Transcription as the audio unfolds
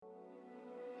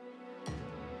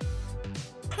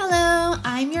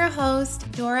I'm your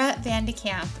host, Dora Van de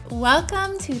Kamp.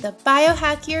 Welcome to the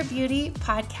Biohack Your Beauty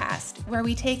podcast, where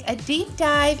we take a deep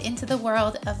dive into the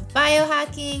world of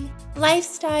biohacking,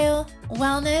 lifestyle,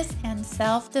 wellness, and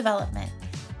self-development.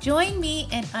 Join me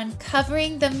in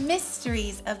uncovering the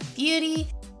mysteries of beauty,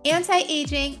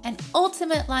 anti-aging, and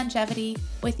ultimate longevity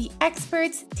with the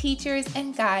experts, teachers,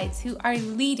 and guides who are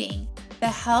leading the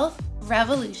health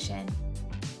revolution.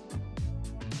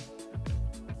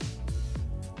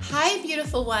 Hi,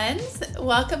 beautiful ones.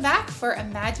 Welcome back for a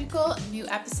magical new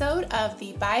episode of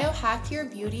the Biohack Your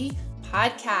Beauty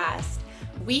podcast.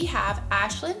 We have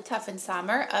Ashlyn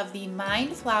Tuffensammer of the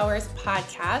Mind Flowers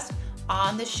podcast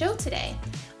on the show today.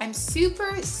 I'm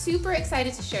super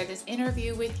excited to share this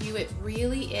interview with you. It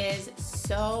really is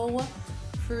so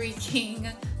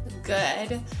freaking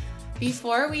good.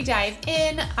 Before we dive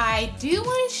in, I do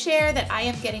want to share that I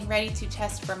am getting ready to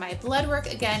test for my blood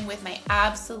work again with my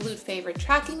absolute favorite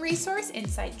tracking resource,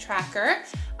 Inside Tracker.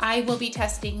 I will be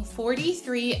testing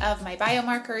 43 of my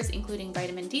biomarkers, including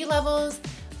vitamin D levels,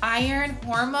 iron,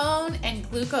 hormone, and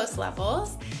glucose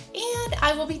levels, and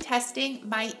I will be testing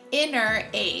my inner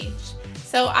age.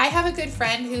 So I have a good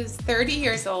friend who's 30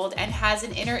 years old and has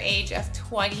an inner age of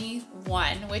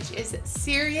 21, which is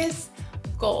serious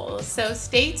goals. So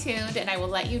stay tuned and I will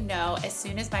let you know as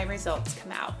soon as my results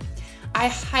come out. I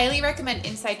highly recommend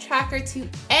Inside Tracker to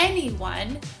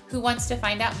anyone who wants to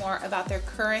find out more about their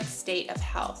current state of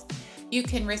health. You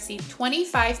can receive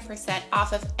 25%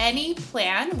 off of any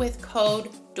plan with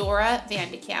code Dora Van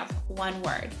de Kamp, one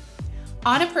word.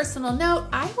 On a personal note,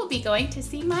 I will be going to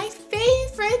see my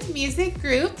favorite music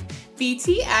group,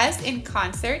 BTS, in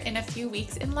concert in a few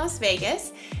weeks in Las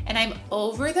Vegas, and I'm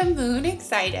over the moon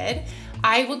excited.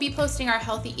 I will be posting our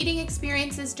healthy eating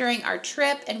experiences during our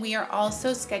trip, and we are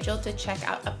also scheduled to check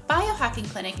out a biohacking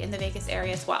clinic in the Vegas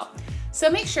area as well. So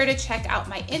make sure to check out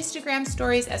my Instagram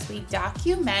stories as we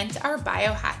document our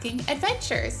biohacking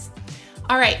adventures.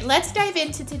 All right, let's dive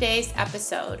into today's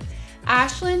episode.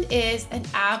 Ashlyn is an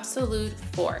absolute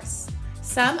force.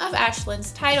 Some of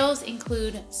Ashlyn's titles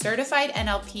include Certified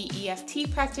NLP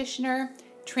EFT Practitioner,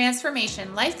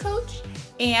 Transformation Life Coach,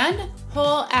 and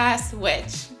Whole Ass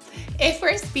Witch. If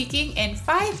we're speaking in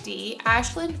 5D,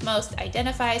 Ashlyn most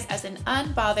identifies as an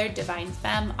unbothered divine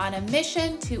femme on a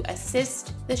mission to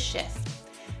assist the shift,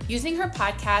 using her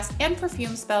podcast and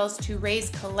perfume spells to raise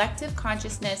collective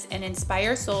consciousness and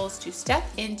inspire souls to step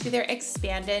into their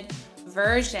expanded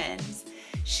versions.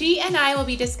 She and I will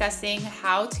be discussing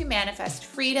how to manifest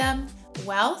freedom,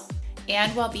 wealth,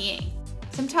 and well-being.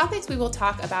 Some topics we will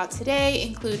talk about today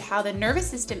include how the nervous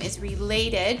system is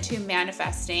related to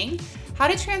manifesting, how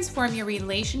to transform your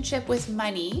relationship with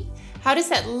money, how to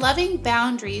set loving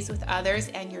boundaries with others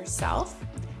and yourself,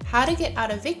 how to get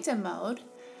out of victim mode,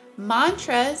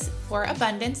 mantras for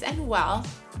abundance and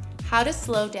wealth, how to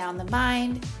slow down the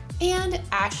mind, and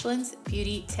Ashlyn's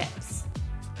beauty tips.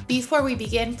 Before we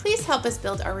begin, please help us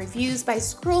build our reviews by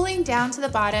scrolling down to the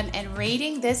bottom and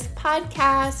rating this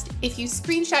podcast. If you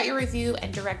screenshot your review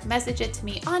and direct message it to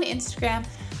me on Instagram,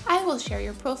 I will share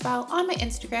your profile on my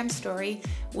Instagram story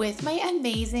with my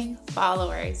amazing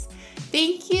followers.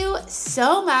 Thank you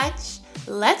so much.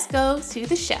 Let's go to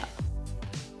the show.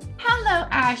 Hello,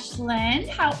 Ashlyn.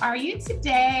 How are you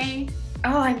today?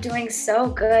 Oh, I'm doing so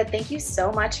good. Thank you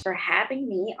so much for having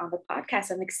me on the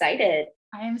podcast. I'm excited.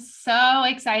 I am so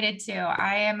excited too.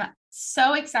 I am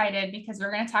so excited because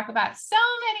we're going to talk about so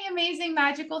many amazing,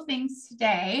 magical things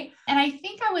today. And I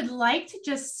think I would like to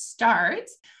just start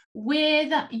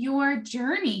with your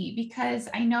journey, because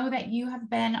I know that you have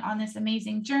been on this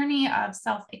amazing journey of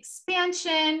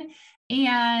self-expansion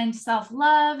and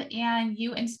self-love, and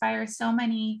you inspire so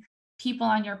many people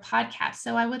on your podcast.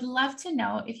 So I would love to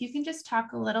know if you can just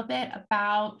talk a little bit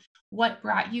about what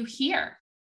brought you here.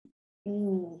 I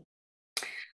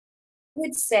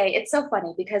would say it's so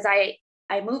funny because I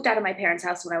moved out of my parents'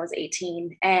 house when I was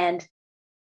 18, and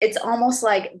it's almost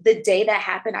like the day that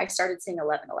happened, I started seeing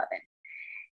 1111.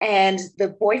 And the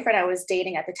boyfriend I was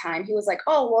dating at the time, he was like,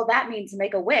 oh, well, that means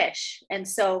make a wish. And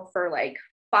so for like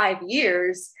 5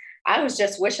 years, I was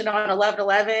just wishing on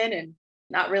 1111 and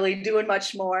not really doing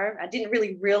much more. I didn't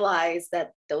really realize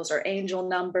that those are angel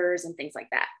numbers and things like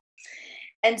that.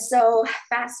 And so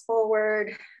fast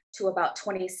forward to about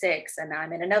 26, and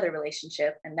I'm in another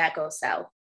relationship, and that goes south.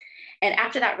 And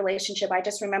after that relationship, I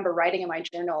just remember writing in my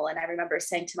journal, and I remember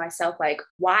saying to myself, like,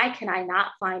 why can I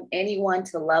not find anyone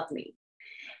to love me?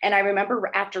 And I remember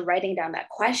after writing down that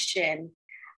question,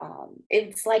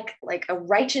 it's like a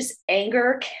righteous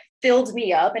anger filled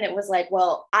me up. And it was like,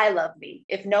 well, I love me.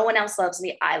 If no one else loves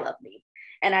me, I love me.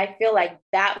 And I feel like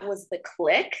that was the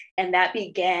click. And that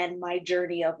began my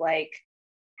journey of like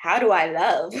how do I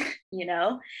love, you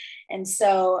know? And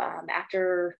so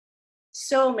after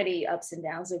so many ups and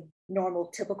downs of normal,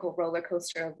 typical roller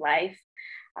coaster of life,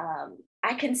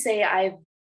 I can say I've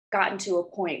gotten to a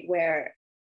point where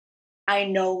I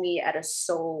know me at a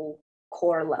soul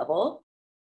core level.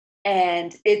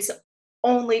 And it's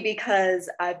only because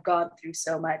I've gone through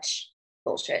so much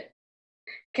bullshit.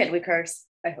 Can we curse?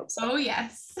 I hope so. Oh,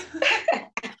 yes.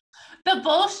 The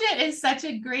bullshit is such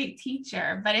a great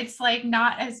teacher, but it's like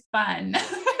not as fun.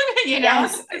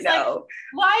 Yes, I It's like, know.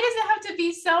 why does it have to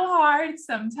be so hard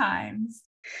sometimes?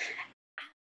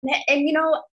 And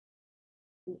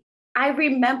I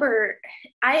remember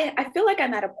I feel like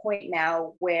I'm at a point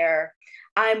now where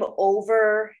I'm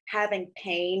over having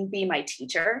pain be my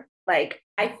teacher. Like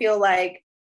I feel like,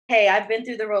 hey, I've been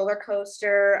through the roller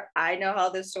coaster. I know how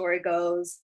this story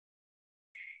goes.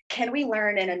 Can we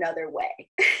learn in another way?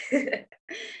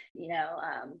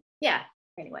 Yeah.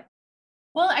 Anyway.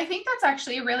 Well, I think that's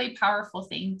actually a really powerful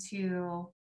thing to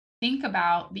think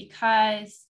about,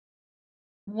 because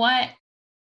what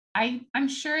I'm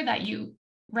sure that you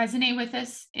resonate with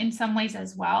this in some ways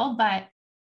as well, but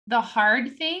the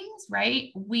hard things,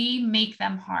 right? We make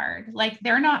them hard. Like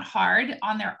they're not hard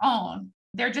on their own.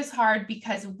 They're just hard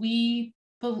because we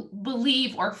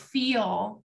believe or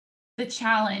feel the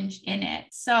challenge in it.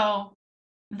 So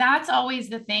that's always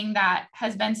the thing that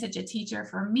has been such a teacher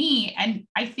for me. And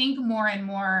I think more and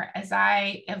more as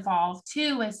I evolve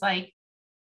too, is like,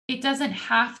 it doesn't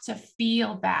have to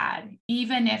feel bad,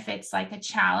 even if it's like a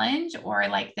challenge or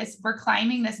like this, we're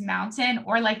climbing this mountain,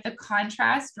 or like the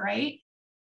contrast, right?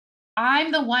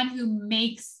 I'm the one who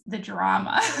makes the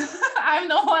drama. I'm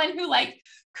the one who like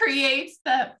creates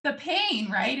the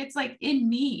pain, right? It's like in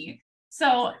me.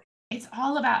 So it's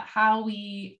all about how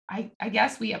I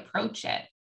guess we approach it.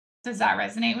 Does that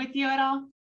resonate with you at all?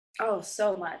 Oh,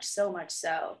 so much so.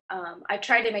 I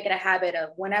tried to make it a habit of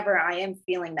whenever I am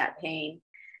feeling that pain,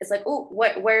 it's like, oh,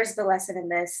 where's the lesson in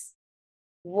this?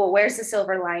 Well, where's the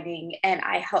silver lining? And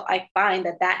I find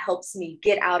that helps me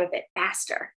get out of it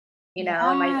faster. And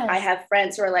I Yes. have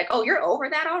friends who are like, oh, you're over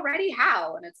that already?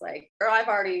 How? And it's like, girl, I've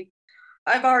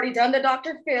already done the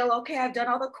Dr. Phil. Okay, I've done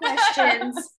all the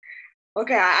questions.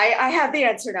 Okay, I have the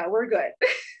answer now. We're good.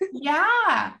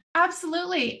 Yeah,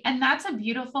 absolutely. And that's a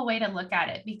beautiful way to look at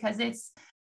it, because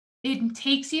it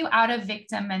takes you out of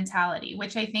victim mentality,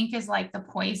 which I think is like the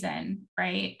poison,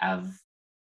 right? Of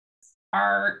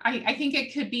I think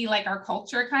it could be like our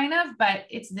culture kind of, but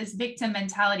it's this victim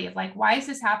mentality of like, why is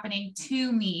this happening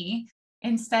to me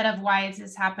instead of why is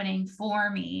this happening for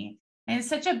me? And it's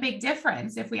such a big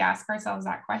difference if we ask ourselves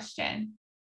that question.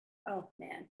 Oh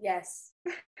man, yes.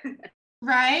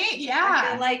 Right? I feel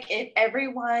Yeah. like if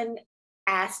everyone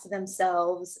asked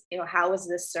themselves, how is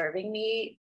this serving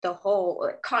me? The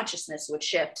whole consciousness would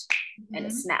shift in a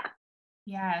Mhm. snap.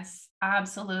 Yes,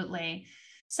 absolutely.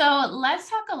 So let's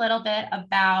talk a little bit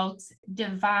about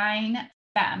divine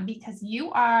femme, because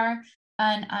you are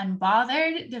an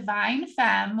unbothered divine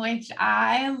femme, which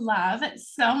I love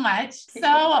so much.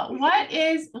 So what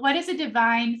is a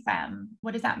divine femme?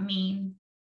 What does that mean?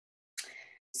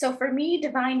 So for me,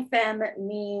 divine femme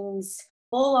means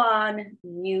full on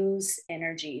muse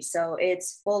energy. So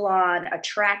it's full on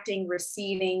attracting,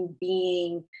 receiving,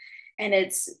 being, and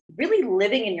it's really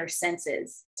living in your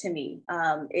senses to me.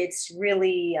 It's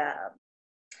really,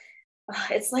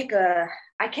 it's like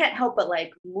I can't help but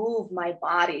like move my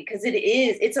body because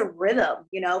it's a rhythm.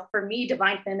 For me,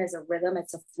 divine femme is a rhythm,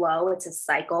 it's a flow, it's a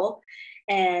cycle.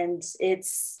 And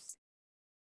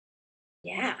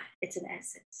yeah, it's an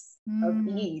essence of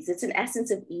Mm. ease. It's an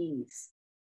essence of ease.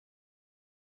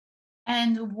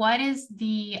 And what is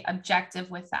the objective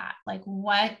with that? Like,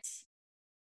 what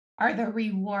are the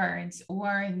rewards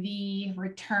or the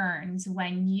returns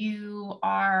when you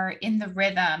are in the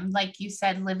rhythm, like you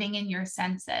said, living in your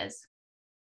senses?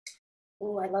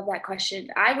 Oh, I love that question.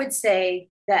 I would say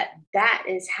that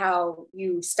is how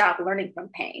you stop learning from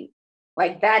pain.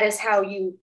 Like that is how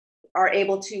you are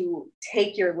able to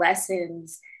take your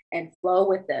lessons and flow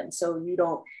with them. So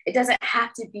it doesn't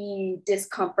have to be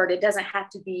discomfort. It doesn't have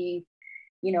to be,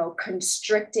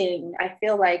 constricting. I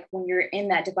feel like when you're in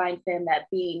that divine femme, that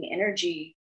being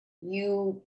energy,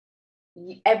 you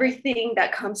everything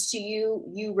that comes to you,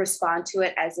 you respond to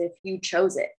it as if you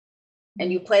chose it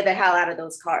and you play the hell out of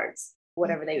those cards,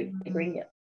 whatever they bring Mhm. you.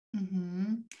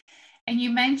 Mhm. And you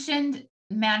mentioned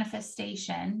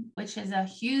manifestation, which is a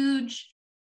huge,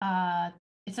 uh,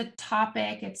 it's a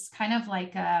topic. It's kind of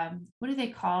like what do they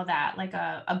call that? Like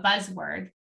a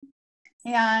buzzword.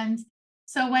 And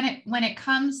so when it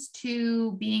comes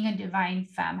to being a divine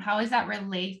femme, how does that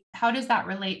relate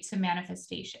to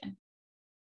manifestation?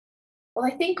 Well,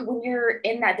 I think when you're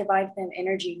in that divine femme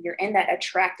energy, you're in that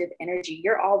attractive energy,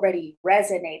 you're already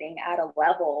resonating at a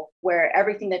level where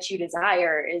everything that you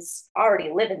desire is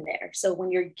already living there. So when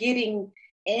you're getting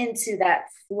into that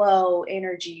flow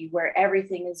energy where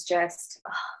everything is just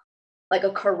like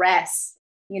a caress,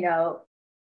 you know,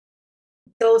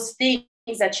 those things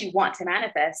that you want to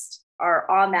manifest are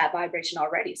on that vibration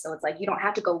already. So it's like you don't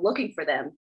have to go looking for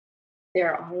them,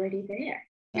 they're already there.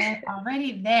 They're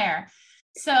already there.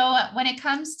 So when it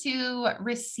comes to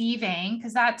receiving,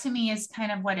 because that to me is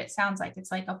kind of what it sounds like.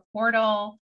 It's like a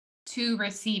portal to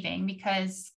receiving,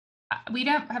 because we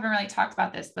haven't really talked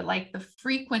about this, but like the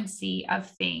frequency of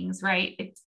things, right?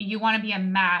 It's, you want to be a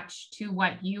match to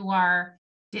what you are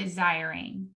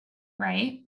desiring,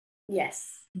 right?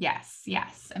 Yes. Yes,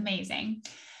 yes, amazing.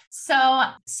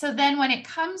 So then when it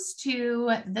comes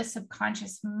to the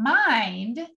subconscious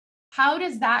mind, how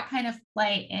does that kind of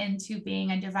play into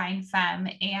being a divine femme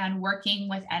and working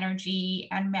with energy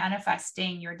and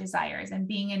manifesting your desires and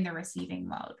being in the receiving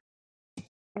mode?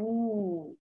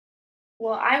 Ooh.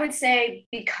 Well, I would say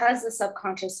because the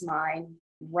subconscious mind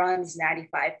runs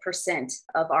 95%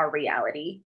 of our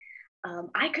reality,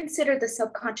 I consider the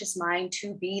subconscious mind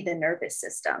to be the nervous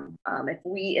system.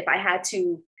 If I had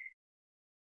to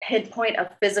pinpoint a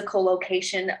physical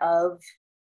location of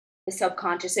the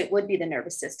subconscious, it would be the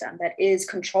nervous system that is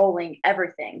controlling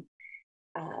everything.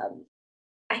 Um,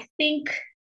 I think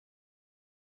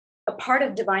a part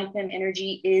of divine femme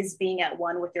energy is being at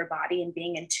one with your body and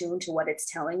being in tune to what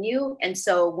it's telling you. And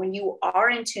so when you are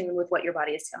in tune with what your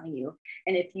body is telling you,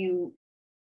 and if you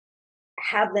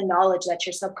have the knowledge that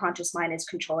your subconscious mind is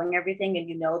controlling everything, and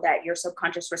you know that your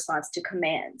subconscious responds to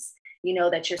commands, you know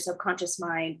that your subconscious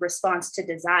mind responds to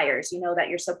desires, you know that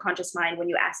your subconscious mind, when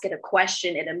you ask it a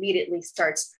question, it immediately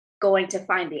starts going to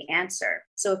find the answer.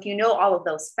 So if you know all of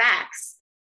those facts,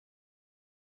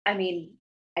 I mean,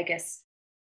 I guess,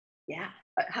 yeah,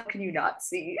 how can you not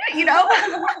see, you know?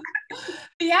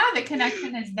 Yeah, the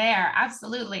connection is there.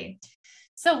 Absolutely.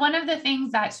 So, one of the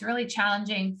things that's really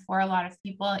challenging for a lot of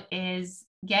people is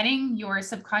getting your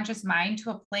subconscious mind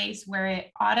to a place where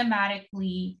it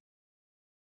automatically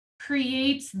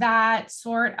creates that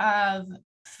sort of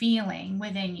feeling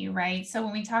within you, right? So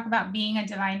when we talk about being a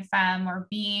divine femme or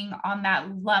being on that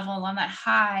level, on that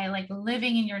high, like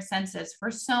living in your senses, for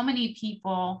so many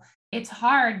people, it's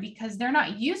hard because they're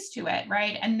not used to it,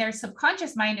 right? And their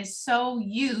subconscious mind is so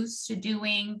used to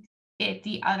doing it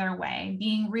the other way,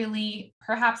 being really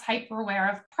perhaps hyper aware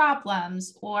of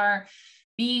problems or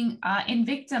being in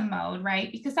victim mode,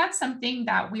 right? Because that's something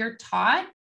that we're taught.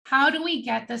 How do we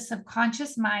get the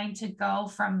subconscious mind to go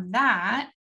from that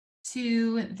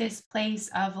to this place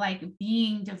of like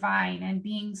being divine and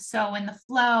being so in the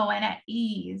flow and at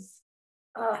ease?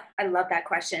 Oh, I love that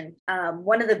question.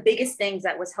 One of the biggest things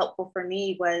that was helpful for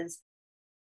me was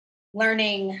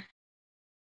learning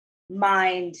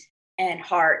mind and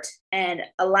heart and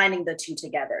aligning the two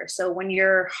together. So when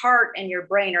your heart and your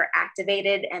brain are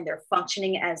activated and they're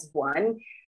functioning as one,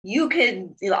 you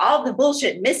can, you know, all the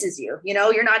bullshit misses you, you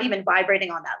know, you're not even vibrating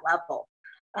on that level.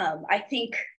 I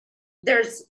think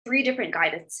there's three different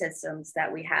guidance systems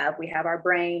that we have. We have our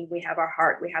brain, we have our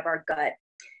heart, we have our gut,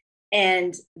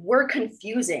 and we're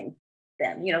confusing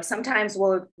them. You know, sometimes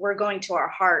we're going to our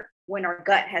heart when our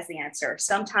gut has the answer.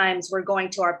 Sometimes we're going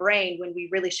to our brain when we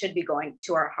really should be going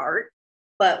to our heart.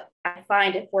 But I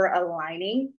find if we're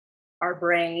aligning our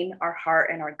brain, our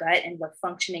heart, and our gut, and we're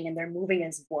functioning and they're moving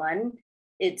as one,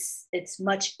 it's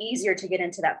much easier to get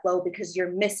into that flow because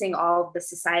you're missing all of the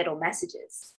societal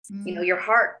messages. You know, your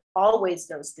heart always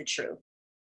knows the truth.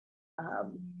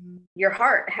 Your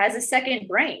heart has a second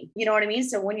brain. You know what I mean?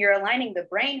 So when you're aligning the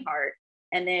brain heart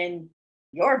and then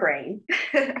your brain,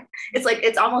 it's like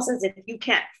it's almost as if you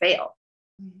can't fail.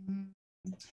 Mhm.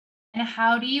 And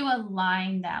how do you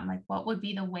align them? Like, what would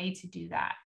be the way to do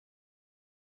that?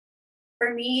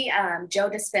 For me,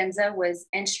 Joe Dispenza was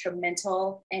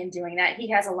instrumental in doing that. He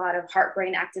has a lot of heart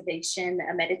brain activation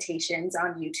meditations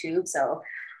on YouTube. So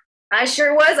I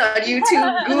sure was on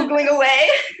YouTube Googling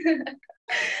away,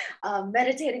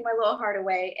 meditating my little heart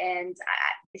away. And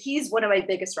he's one of my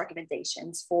biggest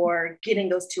recommendations for getting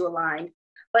those two aligned.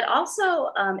 But also,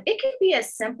 it can be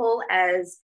as simple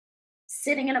as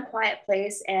sitting in a quiet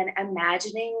place and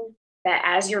imagining that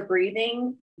as you're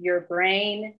breathing, your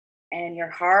brain and your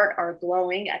heart are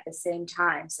glowing at the same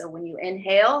time. So when you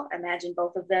inhale, imagine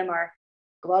both of them are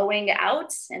glowing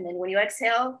out. And then when you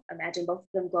exhale, imagine both of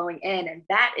them glowing in. And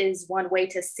that is one way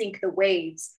to sync the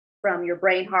waves from your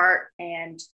brain heart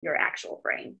and your actual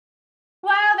brain.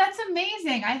 Wow, that's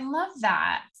amazing. I love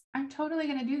that. I'm totally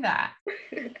going to do that.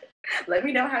 Let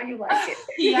me know how you like it.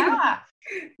 Yeah.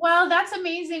 Well, that's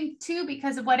amazing too,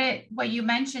 because of what you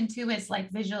mentioned too is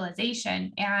like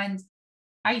visualization. And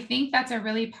I think that's a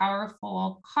really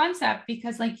powerful concept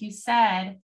because, like you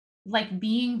said, like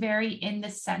being very in the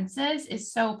senses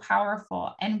is so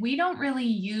powerful. And we don't really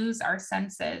use our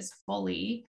senses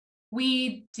fully.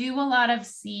 We do a lot of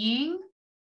seeing,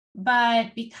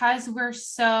 but because we're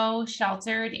so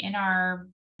sheltered in our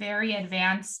very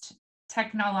advanced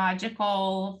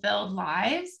technological filled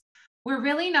lives, we're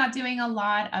really not doing a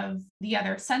lot of the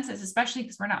other senses, especially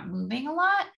because we're not moving a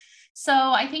lot. So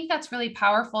I think that's really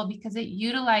powerful because it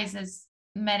utilizes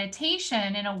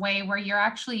meditation in a way where you're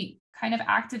actually kind of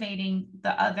activating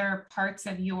the other parts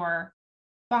of your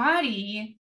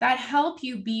body that help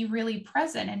you be really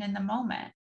present and in the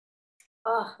moment.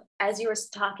 Oh, as you were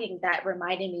talking, that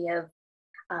reminded me of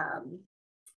um,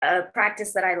 a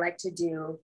practice that I like to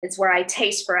do. It's where I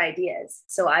taste for ideas.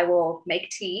 So I will make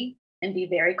tea and be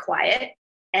very quiet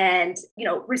and,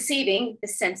 receiving the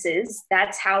senses.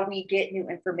 That's how we get new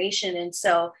information. And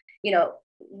so,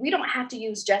 we don't have to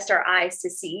use just our eyes to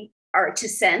see or to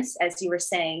sense, as you were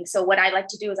saying. So what I like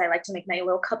to do is I like to make my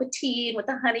little cup of tea with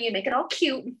the honey and make it all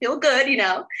cute and feel good,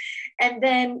 and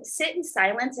then sit in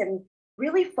silence and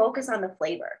really focus on the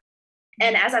flavor.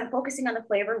 And as I'm focusing on the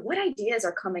flavor, what ideas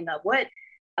are coming up? What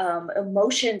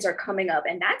emotions are coming up?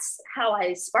 And that's how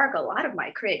I spark a lot of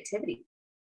my creativity.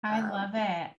 I Um, love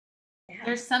it. yeah.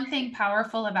 There's something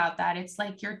powerful about that. It's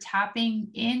like you're tapping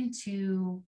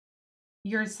into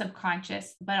your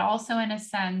subconscious, but also in a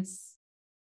sense,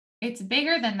 it's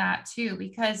bigger than that too,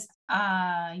 because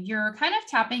you're kind of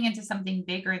tapping into something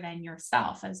bigger than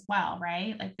yourself as well,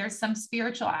 right? Like there's some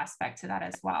spiritual aspect to that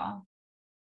as well.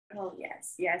 Oh,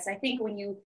 yes. Yes. I think when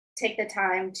you take the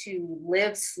time to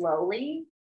live slowly,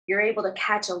 you're able to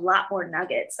catch a lot more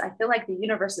nuggets. I feel like the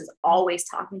universe is always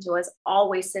talking to us,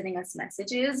 always sending us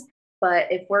messages.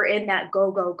 But if we're in that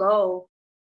go, go, go,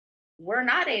 we're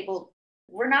not able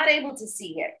we're not able to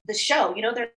see it. The show,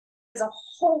 there's a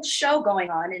whole show going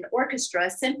on, an orchestra, a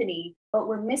symphony, but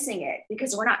we're missing it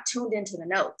because we're not tuned into the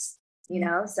notes.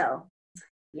 So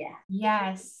yeah.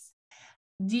 Yes.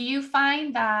 Do you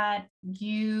find that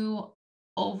you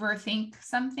overthink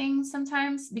something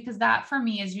sometimes? Because that for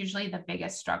me is usually the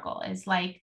biggest struggle is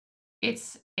like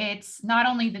it's not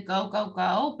only the go go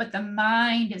go, but the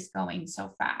mind is going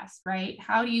so fast, right?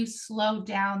 How do you slow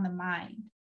down the mind?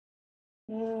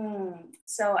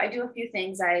 So I do a few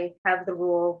things. I have the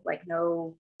rule like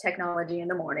no technology in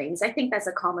the mornings. I think that's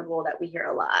a common rule that we hear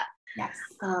a lot. Yes.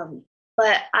 Um,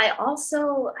 but I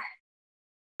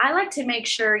like to make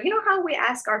sure, how we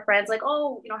ask our friends, like,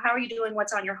 oh, how are you doing?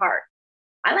 What's on your heart?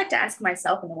 I like to ask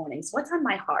myself in the mornings, what's on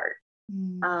my heart?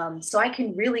 Mm, So I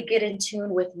can really get in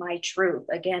tune with my truth.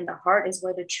 Again, the heart is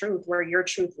where your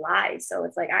truth lies. So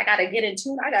it's like, I got to get in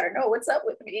tune. I got to know what's up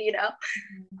with me.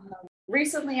 mhm.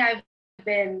 Recently, I've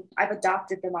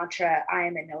adopted the mantra, I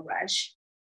am in no rush.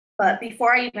 But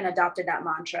before I even adopted that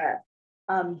mantra,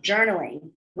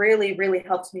 journaling really, really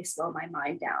helps me slow my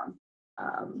mind down.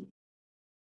 Um,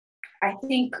 I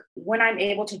think when I'm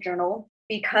able to journal,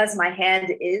 because my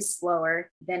hand is slower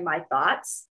than my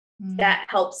thoughts, Mm, that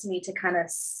helps me to kind of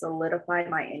solidify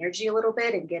my energy a little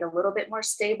bit and get a little bit more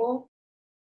stable.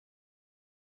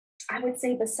 I would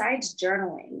say, besides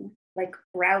journaling, like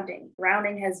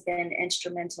grounding has been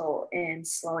instrumental in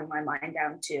slowing my mind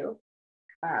down too.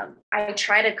 I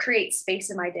try to create space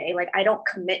in my day. Like, I don't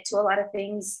commit to a lot of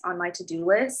things on my to do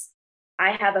list.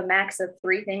 I have a max of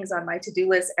 3 things on my to do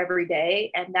list every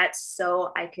day. And that's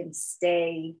so I can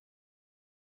stay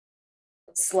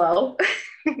slow,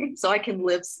 so I can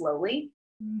live slowly.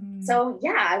 mm, So,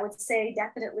 yeah, I would say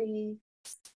definitely,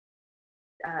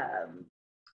 um,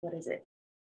 what is it?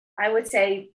 I would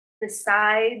say,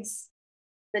 besides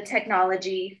the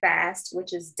technology fast,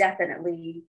 which is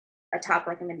definitely a top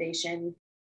recommendation,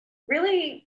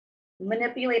 really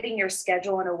manipulating your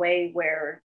schedule in a way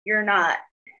where you're not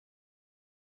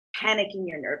panicking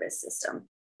your nervous system,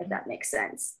 if mm, that makes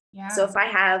sense. So yeah. if I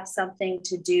have something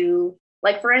to do,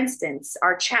 like for instance,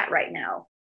 our chat right now,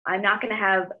 I'm not going to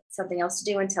have something else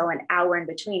to do until an hour in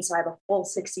between. So I have a full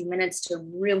 60 minutes to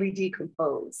really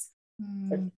decompose.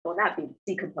 Mm. Well, not be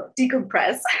decompose,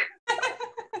 decompress.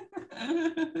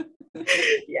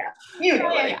 Yeah, you know Yeah,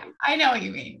 what yeah, I yeah. I know what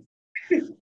you mean.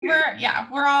 mean.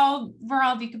 We're all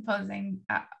decomposing,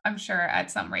 I'm sure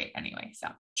at some rate anyway. So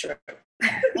Sure.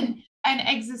 yes. And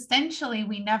existentially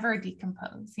we never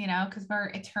decompose, because we're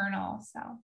eternal.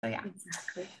 So yeah.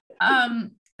 Exactly.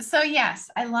 So yes,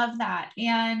 I love that.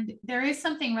 And there is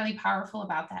something really powerful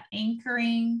about that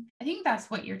anchoring. I think that's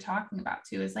what you're talking about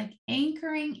too, is like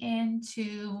anchoring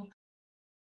into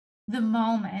the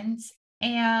moment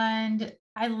and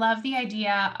I love the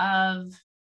idea of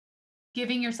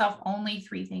giving yourself only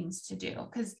three things to do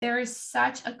because there is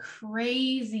such a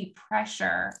crazy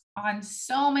pressure on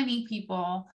so many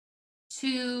people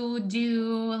to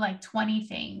do like 20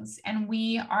 things. And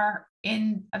we are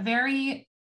in a very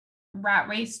rat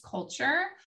race culture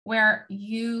where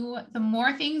the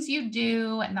more things you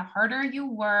do and the harder you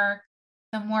work,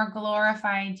 the more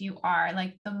glorified you are,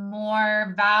 like the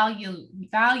more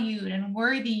valued and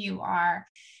worthy you are.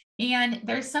 And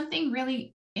there's something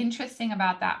really interesting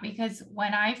about that because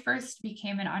when I first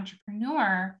became an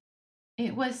entrepreneur,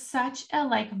 it was such a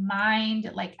like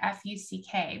mind like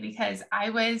fuck because I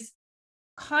was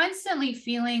constantly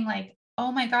feeling like,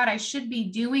 oh my God, I should be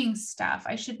doing stuff.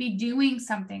 I should be doing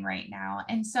something right now.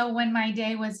 And so when my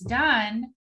day was done,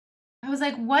 I was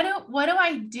like, what do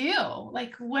I do?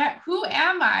 Like who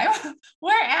am I?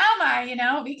 Where am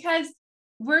I? Because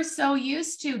we're so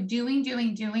used to doing,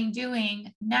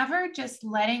 never just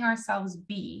letting ourselves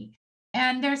be.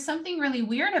 And there's something really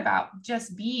weird about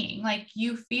just being. Like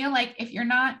you feel like if you're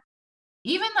not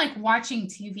even like watching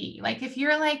TV, like if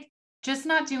you're like just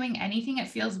not doing anything, it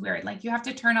feels weird. Like you have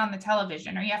to turn on the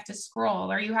television or you have to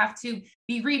scroll or you have to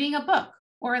be reading a book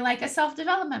or like a self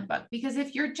development book. Because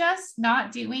if you're just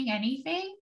not doing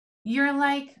anything, you're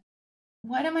like,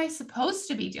 what am I supposed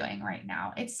to be doing right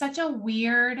now? It's such a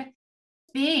weird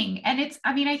thing. And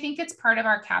I mean, I think it's part of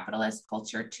our capitalist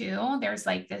culture too. There's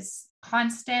like this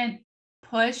constant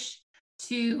push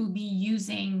to be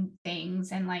using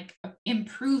things and like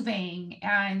improving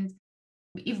and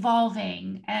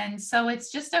evolving. And so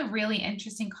it's just a really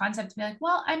interesting concept to be like,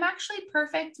 well, I'm actually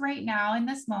perfect right now in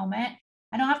this moment.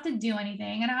 I don't have to do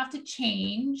anything. I don't have to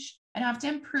change. I don't have to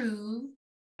improve.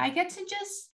 I get to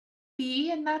just be,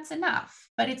 and that's enough.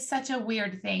 But it's such a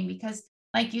weird thing because,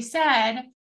 like you said,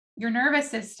 your nervous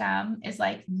system is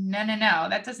like, no, no, no,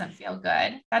 that doesn't feel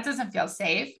good. That doesn't feel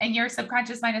safe. And your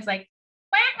subconscious mind is like,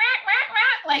 wah, wah, wah,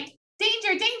 wah, like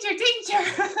danger, danger,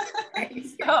 danger.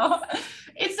 So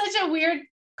it's such a weird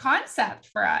concept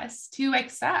for us to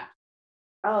accept.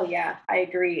 Oh, yeah, I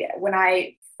agree. When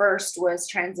I first was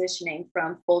transitioning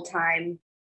from full time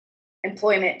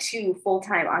employment to full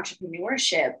time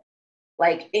entrepreneurship,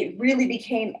 like it really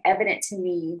became evident to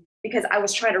me because I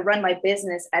was trying to run my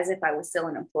business as if I was still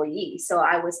an employee. So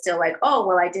I was still like, oh,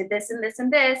 well, I did this and this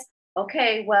and this.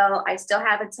 Okay, well, I still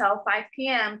have until 5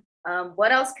 p.m.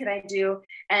 What else could I do?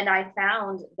 And I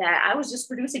found that I was just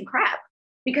producing crap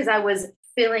because I was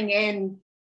filling in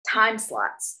time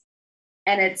slots.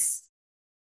 And it's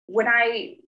when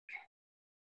I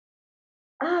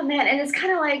oh man, and it's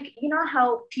kind of like, you know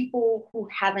how people who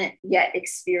haven't yet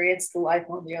experienced the life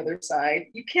on the other side,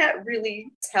 you can't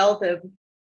really tell them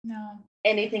No.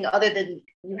 anything other than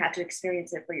you have to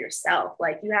experience it for yourself.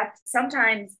 Like you have to,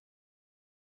 sometimes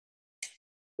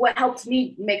what helped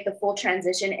me make the full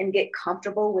transition and get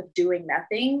comfortable with doing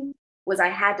nothing was I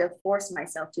had to force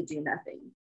myself to do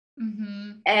nothing.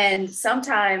 Mm-hmm. And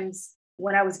sometimes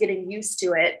when I was getting used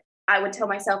to it, I would tell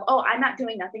myself, oh, I'm not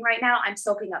doing nothing right now. I'm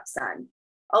soaking up sun.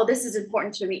 Oh, this is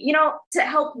important to me, to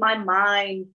help my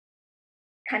mind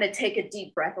kind of take a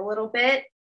deep breath a little bit.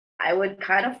 I would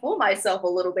kind of fool myself a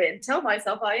little bit and tell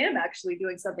myself I am actually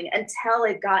doing something until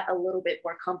it got a little bit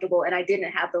more comfortable and I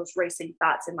didn't have those racing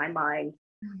thoughts in my mind.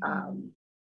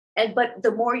 Mm-hmm. But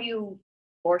the more you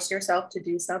force yourself to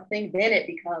do something, then it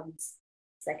becomes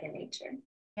second nature.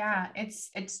 Yeah,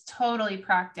 it's totally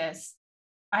practice.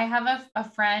 I have a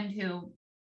friend who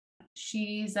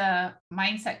she's a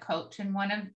mindset coach and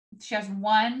she has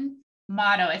one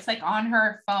motto. It's like on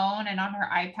her phone and on her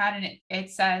iPad and it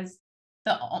says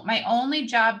my only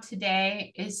job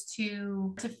today is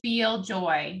to feel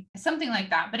joy, something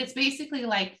like that. But it's basically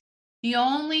like the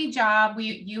only job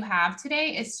you have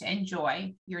today is to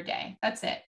enjoy your day. That's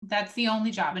it. That's the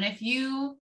only job. And if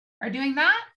you are doing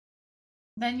that,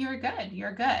 then you're good.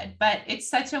 You're good. But it's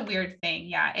such a weird thing.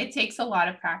 Yeah. It takes a lot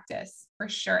of practice for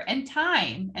sure and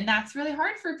time. And that's really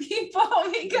hard for people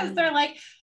because they're like,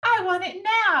 I want it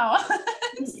now.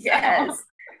 Yes.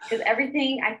 Because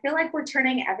everything, I feel like we're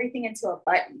turning everything into a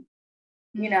button.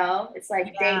 It's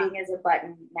like dating is a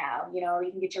button now.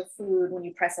 You can get your food when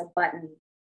you press a button.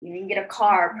 You can get a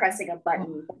car pressing a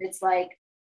button. But it's like,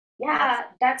 yeah,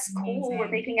 that's cool. We're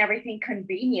making everything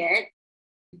convenient.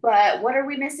 But what are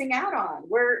we missing out on?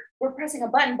 We're pressing a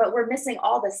button, but we're missing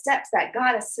all the steps that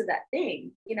got us to that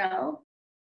thing.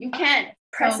 You can't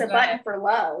press a button for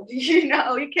love. You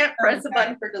can't press a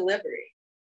button for delivery.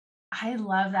 I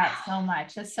love that so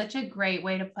much. That's such a great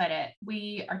way to put it.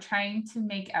 We are trying to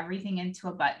make everything into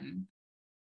a button.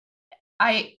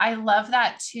 I love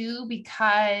that too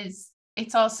because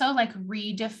it's also like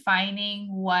redefining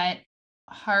what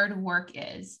hard work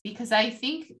is, because I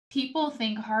think people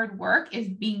think hard work is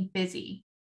being busy.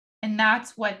 And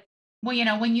that's what,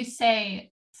 well, when you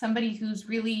say somebody who's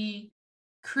really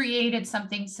created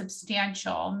something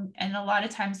substantial, and a lot of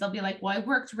times they'll be like, well, I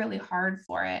worked really hard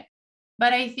for it.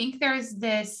 But I think there's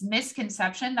this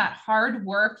misconception that hard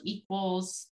work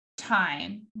equals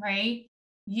time, right?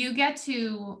 You get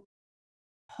to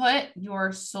put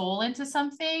your soul into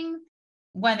something,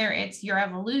 whether it's your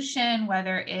evolution,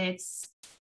 whether it's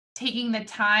taking the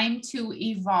time to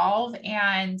evolve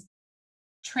and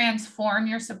transform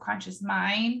your subconscious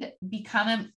mind,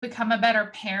 become a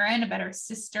better parent, a better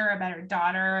sister, a better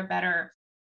daughter, a better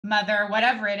mother,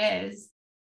 whatever it is.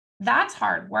 That's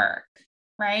hard work,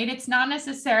 right? It's not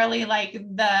necessarily like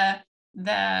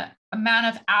the amount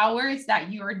of hours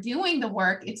that you are doing the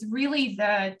work. It's really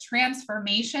the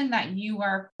transformation that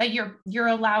you're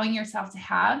allowing yourself to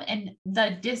have, and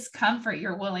the discomfort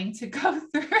you're willing to go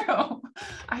through.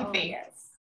 I Oh, think. yes.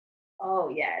 Oh,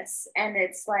 yes. And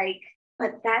it's like,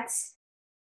 but that's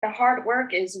the hard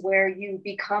work is where you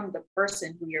become the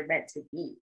person who you're meant to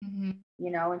be, Mm-hmm.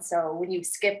 And so when you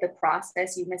skip the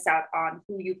process, you miss out on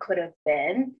who you could have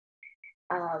been.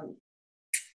 Um,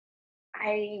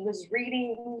 I was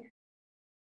reading,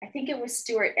 I think it was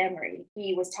Stuart Emery.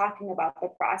 He was talking about the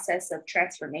process of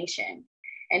transformation.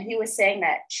 And he was saying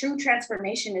that true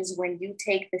transformation is when you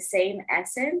take the same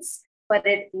essence, but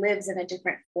it lives in a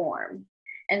different form.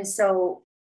 And so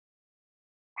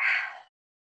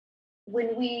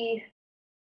when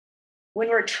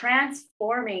we're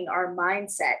transforming our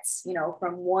mindsets,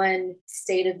 from one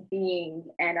state of being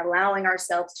and allowing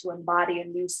ourselves to embody a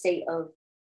new state of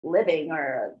living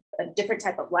or a different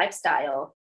type of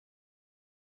lifestyle,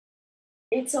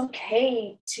 it's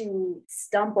okay to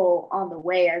stumble on the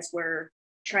way as we're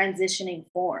transitioning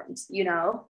forms.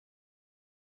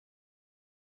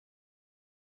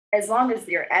 As long as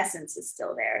your essence is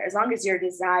still there, as long as your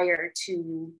desire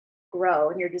to grow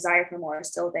and your desire for more is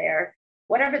still there,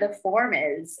 whatever the form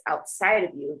is outside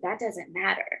of you, that doesn't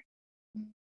matter.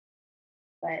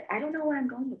 But I don't know where I'm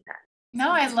going with that. No,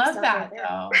 I love that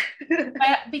though.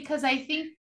 But because I think,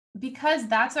 because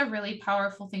that's a really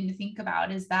powerful thing to think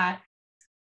about, is that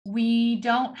we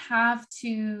don't have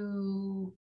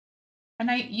to, and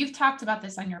you've talked about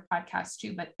this on your podcast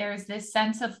too, but there's this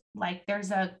sense of like,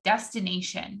 there's a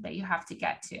destination that you have to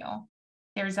get to.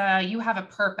 You have a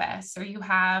purpose, or you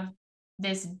have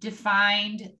this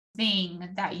defined thing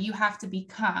that you have to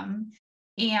become.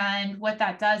 And what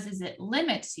that does is it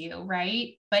limits you,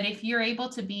 right? But if you're able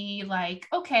to be like,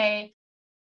 okay,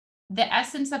 the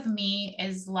essence of me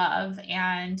is love,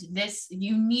 and this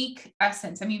unique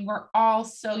essence. I mean, we're all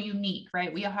so unique,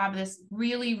 right? We all have this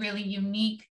really, really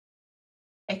unique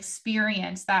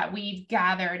experience that we've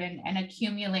gathered and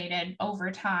accumulated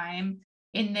over time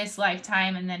in this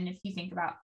lifetime. And then if you think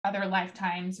about other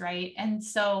lifetimes, right? And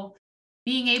so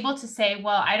being able to say,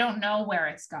 well, I don't know where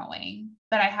it's going,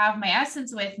 but I have my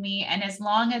essence with me. And as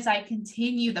long as I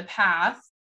continue the path,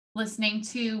 listening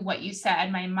to what you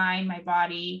said, my mind, my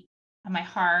body, my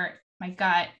heart, my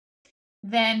gut,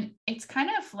 then it's kind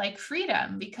of like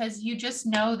freedom, because you just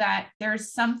know that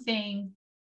there's something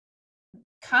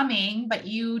coming, but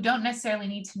you don't necessarily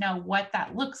need to know what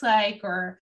that looks like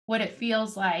or what it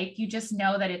feels like. You just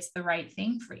know that it's the right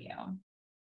thing for you.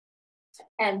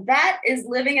 And that is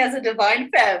living as a divine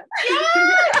femme.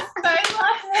 Yes, I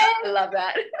love it. I love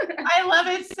that. I love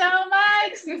it so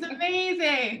much. It's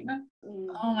amazing.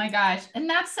 Oh my gosh. And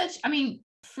that's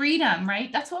freedom,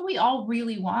 right? That's what we all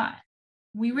really want.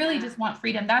 We really just want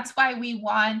freedom. That's why we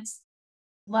want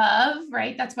love,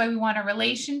 right? That's why we want a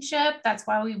relationship. That's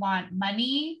why we want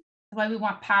money. That's why we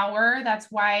want power. That's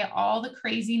why all the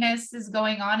craziness is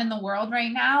going on in the world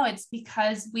right now. It's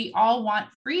because we all want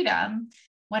freedom,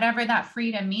 whatever that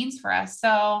freedom means for us.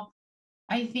 So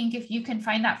I think if you can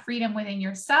find that freedom within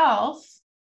yourself,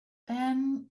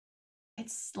 then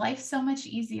life's so much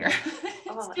easier.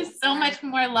 It's just so much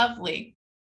more lovely.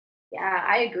 Yeah,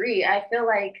 I agree. I feel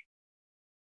like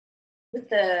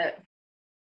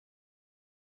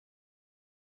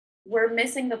we're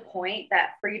missing the point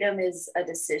that freedom is a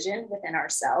decision within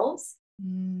ourselves.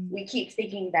 We keep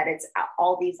thinking that it's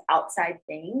all these outside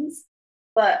things,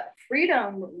 but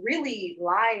freedom really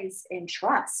lies in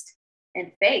trust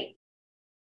and faith.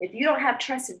 If you don't have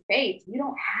trust and faith, you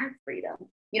don't have freedom.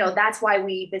 That's why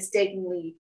we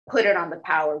mistakenly put it on the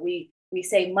power. We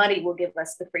say money will give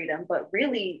us the freedom, but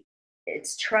really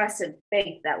it's trust and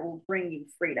faith that will bring you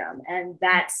freedom. And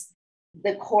that's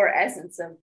the core essence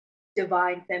of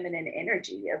divine feminine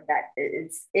energy, of that.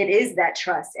 It is that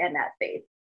trust and that faith.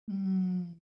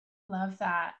 Love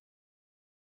that.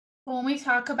 When we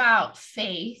talk about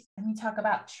faith and we talk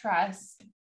about trust,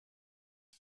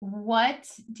 what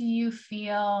do you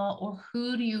feel, or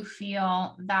who do you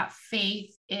feel that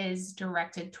faith is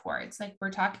directed towards? Like,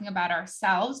 we're talking about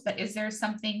ourselves, but is there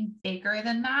something bigger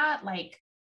than that, like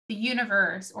the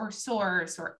universe or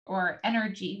source or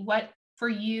energy? What for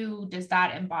you does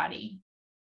that embody?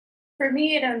 For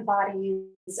me, it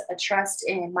embodies a trust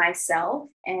in myself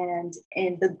and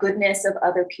in the goodness of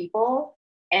other people,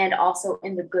 and also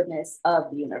in the goodness of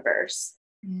the universe.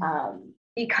 Mm,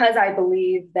 Because I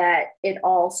believe that it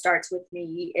all starts with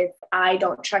me. If I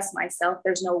don't trust myself,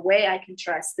 there's no way I can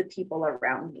trust the people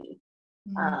around me,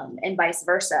 mm, and vice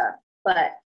versa.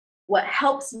 But what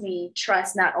helps me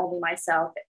trust not only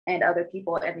myself and other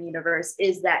people in the universe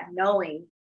is that knowing,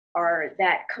 or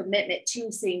that commitment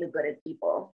to seeing the good in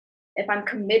people. If I'm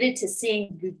committed to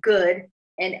seeing the good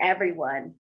in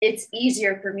everyone, it's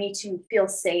easier for me to feel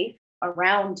safe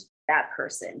around that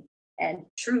person and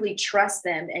truly trust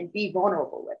them and be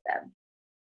vulnerable with them.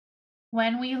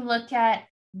 when we look at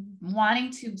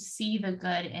wanting to see the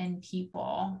good in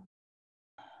people,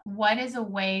 what is a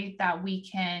way that we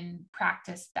can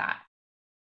practice that?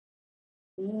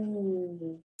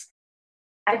 Mm.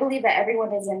 I believe that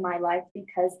everyone is in my life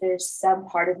because there's some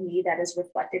part of me that is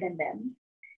reflected in them.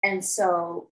 And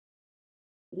so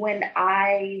when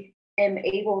I am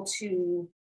able to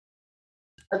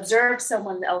observe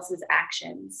someone else's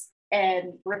actions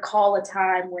and recall a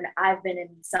time when I've been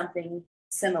in something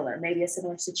similar, maybe a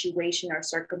similar situation or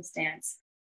circumstance,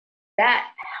 that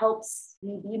helps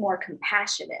me be more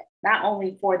compassionate, not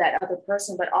only for that other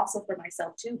person, but also for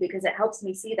myself too, because it helps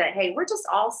me see that, hey, we're just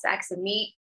all sacks of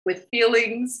meat with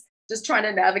feelings, just trying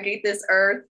to navigate this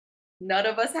earth. None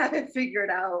of us have it figured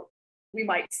out. We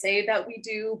might say that we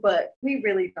do, but we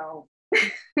really don't.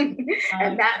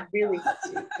 And that really,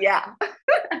 yeah.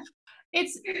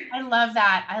 It's I love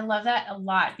that. I love that a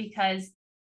lot because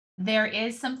there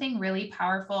is something really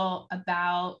powerful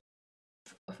about,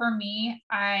 for me,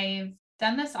 I've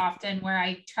done this often where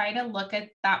I try to look at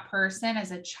that person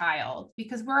as a child,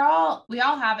 because we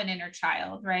all have an inner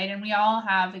child, right? And we all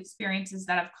have experiences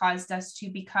that have caused us to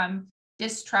become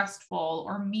distrustful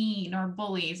or mean or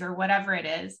bullies or whatever it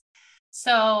is.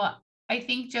 So I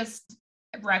think just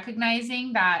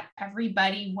recognizing that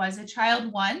everybody was a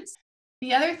child once.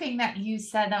 The other thing that you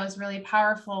said that was really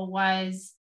powerful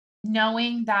was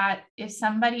knowing that if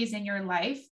somebody's in your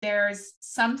life, there's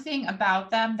something about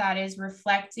them that is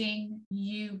reflecting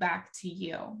you back to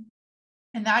you.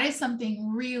 And that is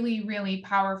something really, really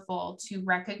powerful to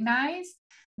recognize,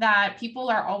 that people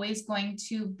are always going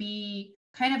to be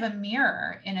kind of a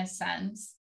mirror in a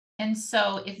sense. And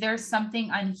so if there's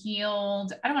something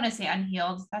unhealed, I don't want to say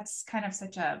unhealed, that's kind of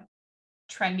such a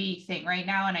trendy thing right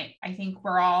now. And I think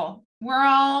we're all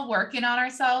working on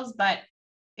ourselves, but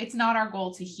it's not our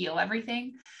goal to heal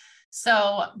everything.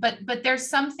 So, but there's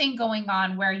something going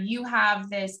on where you have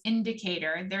this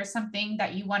indicator, there's something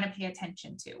that you want to pay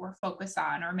attention to or focus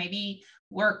on or maybe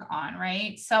work on,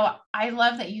 right? So I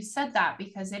love that you said that,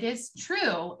 because it is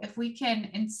true. If we can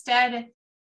instead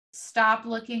stop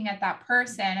looking at that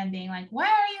person and being like, why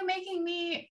are you making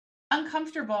me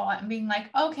uncomfortable? And being like,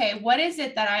 okay, what is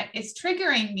it that is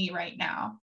triggering me right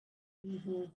now?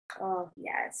 Mhm. Oh,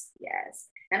 yes, yes.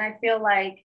 And I feel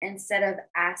like instead of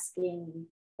asking,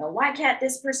 why can't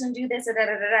this person do this? Da, da,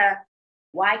 da, da, da,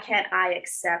 why can't I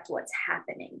accept what's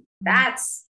happening? Mm,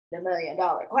 That's the $1 million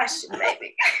question,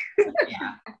 baby.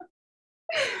 yeah.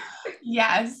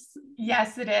 Yes.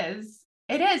 Yes, it is.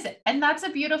 It is. And that's a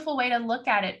beautiful way to look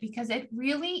at it, because it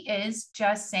really is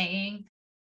just saying,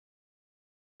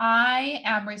 I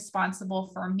am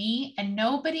responsible for me and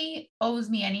nobody owes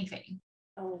me anything.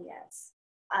 Oh, yes.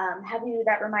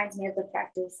 That reminds me of the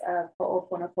practice of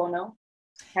Ho'oponopono.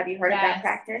 Have you heard of that Yes.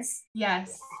 practice?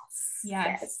 Yes. Yes, Yes.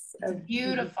 yes. It's Of being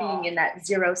beautiful. in that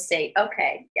zero state.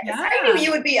 Okay, yes. I knew Yeah.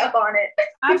 you would be up on it.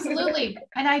 Absolutely.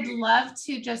 And I'd love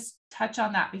to just touch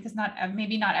on that, because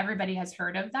maybe not everybody has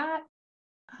heard of that.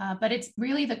 But it's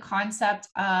really the concept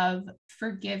of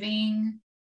forgiving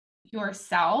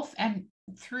yourself, and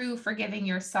through forgiving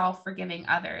yourself, forgiving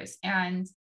others. And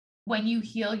when you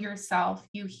heal yourself,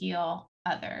 you heal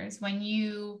others. When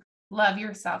you love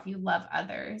yourself, you love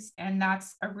others. And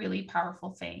that's a really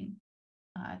powerful thing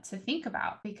to think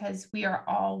about, because we are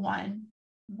all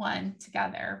one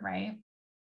together, right?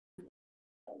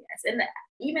 Yes. And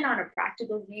even on a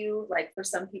practical view, like for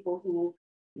some people who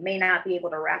may not be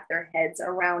able to wrap their heads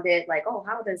around it, like, oh,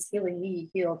 how does healing me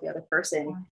heal the other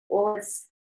person? Well, it's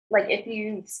like if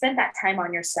you spend that time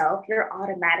on yourself, you're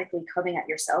automatically coming at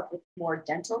yourself with more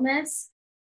gentleness.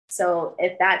 So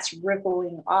if that's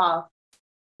rippling off,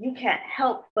 you can't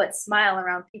help but smile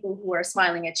around people who are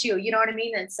smiling at you. You know what I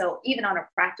mean? And so, even on a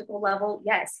practical level,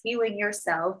 yes, healing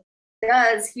yourself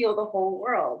does heal the whole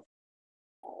world.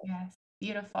 Yes,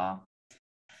 beautiful.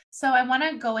 So I want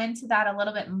to go into that a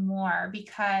little bit more,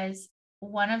 because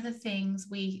one of the things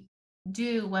we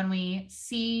do when we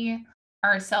see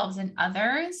ourselves in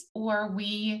others, or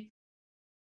we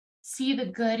see the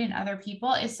good in other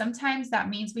people, is sometimes that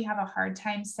means we have a hard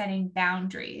time setting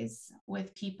boundaries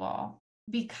with people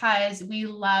because we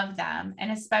love them.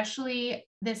 And especially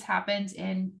this happens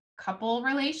in couple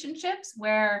relationships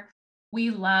where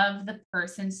we love the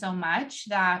person so much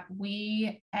that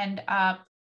we end up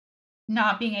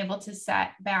not being able to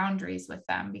set boundaries with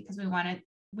them because we want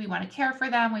to care for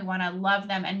them, we want to love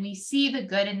them, and we see the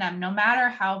good in them no matter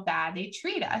how bad they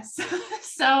treat us.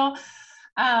 So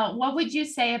what would you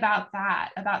say about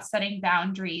that, about setting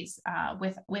boundaries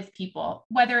with people,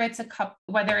 whether it's a couple,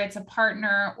 whether it's a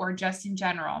partner, or just in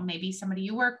general, maybe somebody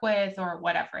you work with, or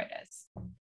whatever it is?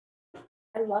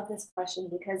 I love this question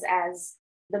because as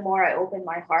the more I open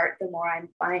my heart, the more I'm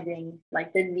finding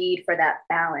like the need for that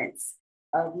balance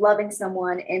of loving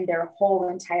someone in their whole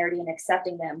entirety and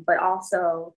accepting them, but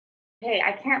also, hey,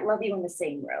 I can't love you in the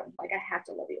same room. Like, I have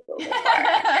to love you a little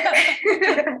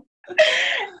bit more.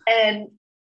 And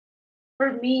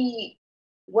for me,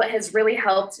 what has really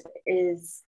helped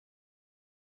is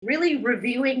really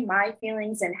reviewing my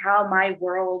feelings and how my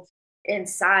world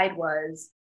inside was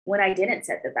when I didn't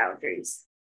set the boundaries.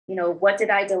 You know, what did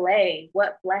I delay?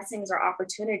 What blessings or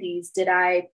opportunities did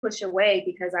I push away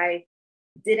because I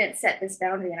didn't set this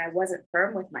boundary and I wasn't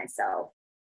firm with myself?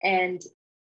 And,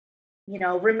 you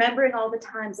know, remembering all the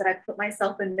times that I put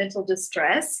myself in mental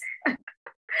distress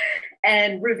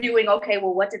and reviewing, okay,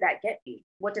 well, what did that get me?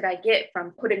 What did I get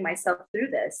from putting myself through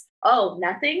this? Oh,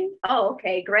 nothing. Oh,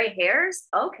 okay. Gray hairs.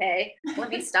 Okay. Let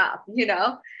me stop, you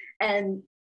know? And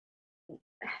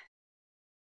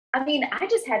I mean, I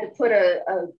just had to put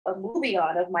a movie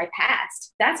on of my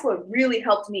past. That's what really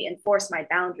helped me enforce my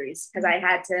boundaries, because I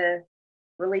had to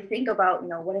really think about, you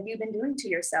know, what have you been doing to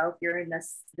yourself? You're in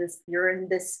you're in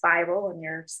this spiral and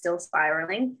you're still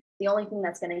spiraling. The only thing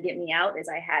that's going to get me out is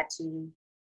I had to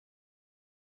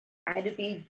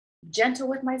be gentle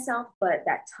with myself, but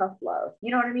that tough love.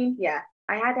 You know what I mean? Yeah.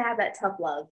 I had to have that tough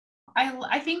love.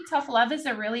 I think tough love is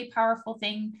a really powerful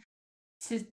thing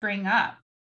to bring up,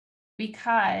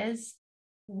 because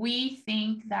we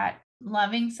think that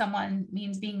loving someone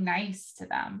means being nice to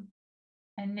them.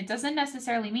 And it doesn't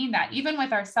necessarily mean that, even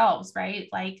with ourselves, right?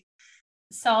 Like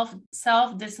self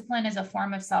discipline is a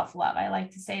form of self love. I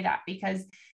like to say that because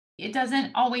it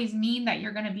doesn't always mean that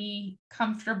you're going to be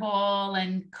comfortable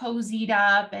and cozied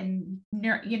up and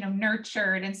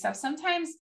nurtured and stuff. Sometimes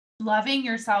loving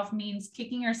yourself means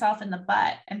kicking yourself in the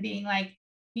butt and being like,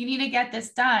 you need to get this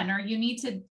done, or you need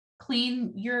to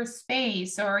clean your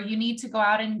space, or you need to go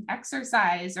out and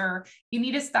exercise, or you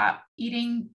need to stop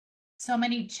eating so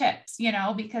many chips,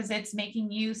 because it's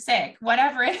making you sick,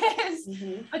 whatever it is.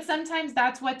 Mm-hmm. But sometimes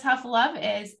that's what tough love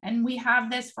is. And we have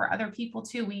this for other people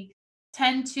too. We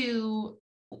tend to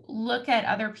look at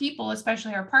other people,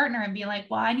 especially our partner, and be like,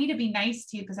 well, I need to be nice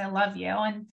to you because I love you.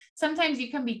 And sometimes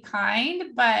you can be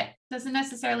kind, but doesn't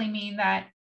necessarily mean that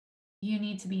you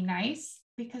need to be nice,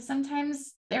 because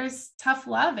sometimes there's tough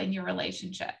love in your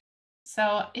relationship.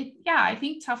 So I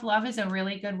think tough love is a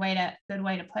really good way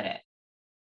to put it.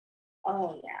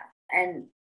 Oh yeah. And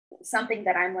something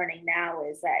that I'm learning now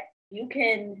is that you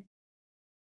can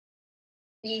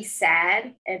be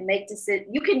sad and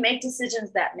you can make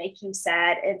decisions that make you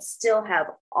sad and still have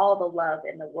all the love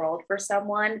in the world for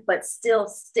someone, but still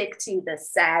stick to the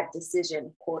sad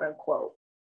decision, quote unquote.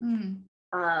 Mm.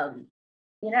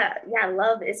 Yeah,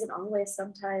 love isn't always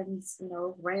sometimes,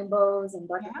 rainbows and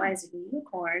butterflies and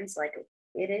unicorns. Like,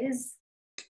 it is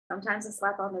sometimes a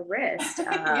slap on the wrist.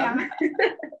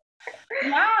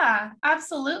 Yeah,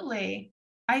 absolutely.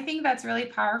 I think that's really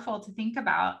powerful to think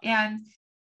about. And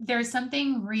there's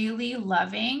something really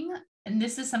loving, and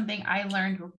this is something I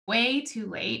learned way too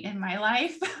late in my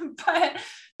life, but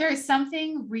there's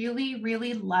something really,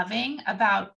 really loving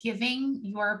about giving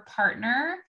your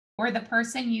partner or the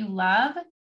person you love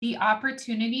the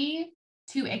opportunity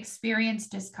to experience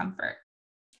discomfort,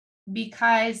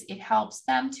 because it helps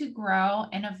them to grow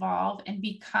and evolve and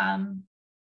become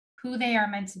who they are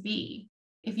meant to be.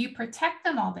 If you protect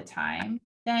them all the time,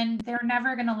 then they're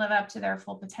never going to live up to their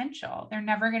full potential. They're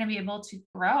never going to be able to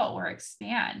grow or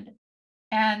expand.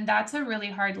 And that's a really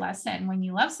hard lesson when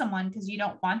you love someone, because you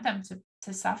don't want them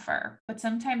to suffer. But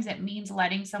sometimes it means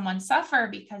letting someone suffer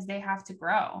because they have to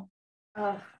grow.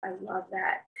 Oh, I love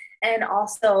that. And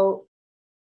also,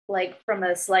 like, from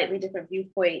a slightly different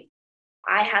viewpoint,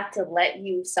 I have to let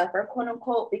you suffer, quote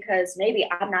unquote, because maybe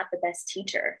I'm not the best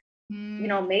teacher.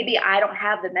 Maybe I don't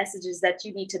have the messages that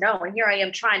you need to know. And here I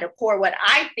am trying to pour what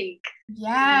I think you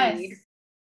Yes. need.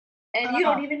 And you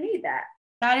don't even need that.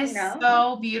 That is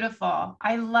so beautiful.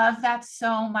 I love that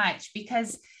so much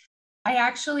because I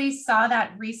actually saw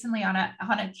that recently on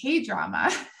a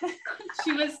K-drama.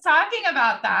 She was talking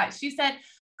about that. She said,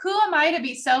 who am I to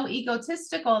be so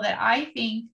egotistical that I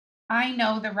think I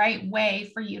know the right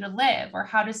way for you to live or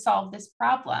how to solve this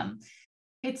problem?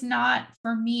 It's not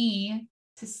for me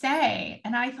to say.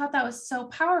 And I thought that was so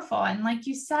powerful. And like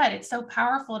you said, it's so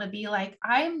powerful to be like,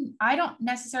 I don't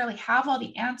necessarily have all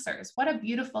the answers. What a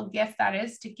beautiful gift that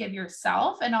is to give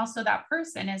yourself. And also that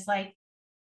person is like,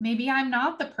 maybe I'm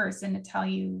not the person to tell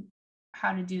you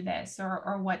how to do this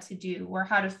or what to do or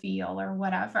how to feel or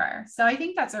whatever. So I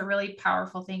think that's a really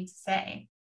powerful thing to say.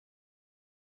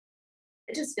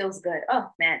 It just feels good. Oh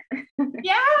man.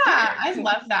 Yeah, I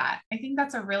love that. I think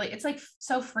that's it's like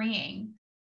so freeing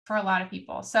for a lot of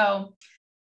people. So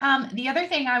the other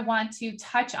thing I want to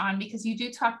touch on, because you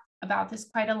do talk about this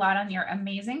quite a lot on your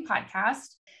amazing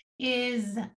podcast,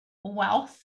 is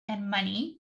wealth and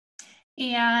money.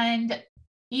 And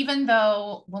even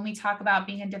though when we talk about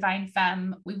being a divine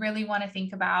femme, we really want to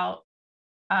think about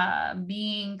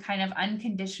being kind of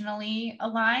unconditionally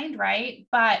aligned, right?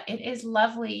 But it is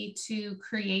lovely to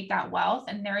create that wealth.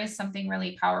 And there is something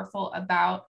really powerful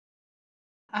about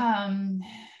um,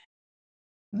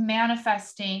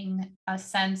 manifesting a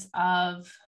sense of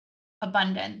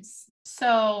abundance.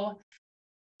 So,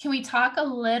 can we talk a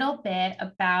little bit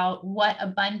about what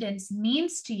abundance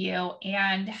means to you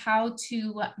and how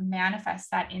to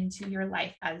manifest that into your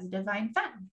life as a divine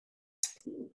femme?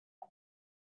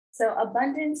 So,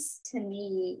 abundance to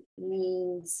me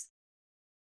means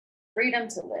freedom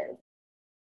to live.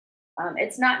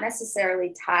 It's not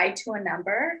necessarily tied to a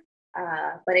number,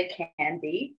 but it can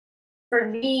be. For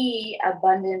me,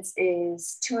 abundance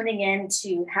is tuning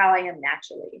into how I am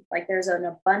naturally. Like there's an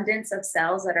abundance of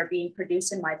cells that are being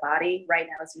produced in my body right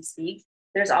now as we speak.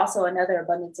 There's also another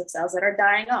abundance of cells that are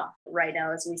dying off right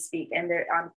now as we speak, and they're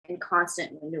in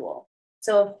constant renewal.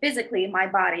 So physically, my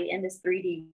body in this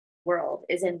 3D world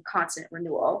is in constant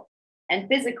renewal. And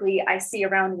physically, I see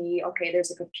around me, okay,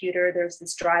 there's a computer, there's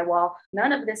this drywall.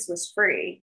 None of this was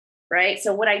free, right?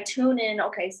 So when I tune in,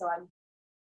 okay, so I'm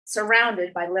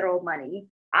surrounded by literal money.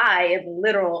 I have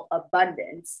literal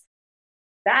abundance.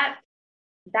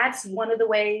 That's one of the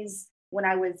ways when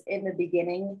I was in the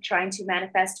beginning trying to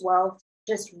manifest wealth,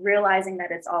 just realizing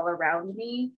that it's all around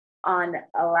me on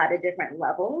a lot of different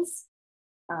levels.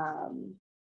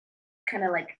 Kind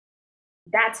of like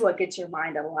that's what gets your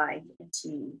mind aligned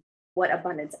into what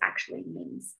abundance actually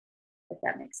means, if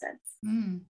that makes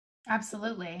sense.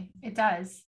 Absolutely. It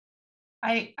does.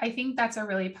 I think that's a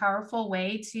really powerful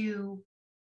way to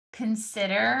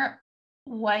consider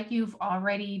what you've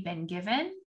already been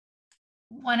given.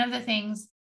 One of the things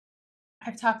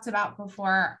I've talked about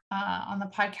before on the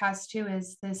podcast too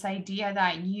is this idea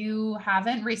that you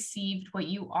haven't received what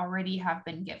you already have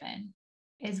been given.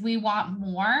 Is we want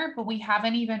more, but we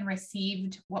haven't even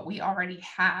received what we already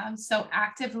have. So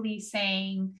actively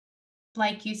saying,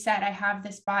 like you said, I have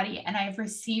this body and I've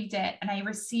received it and I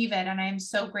receive it and I am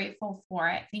so grateful for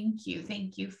it. Thank you.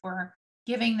 Thank you for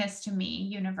giving this to me,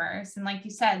 universe. And like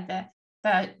you said,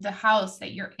 the house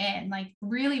that you're in, like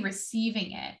really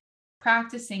receiving it,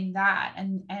 practicing that.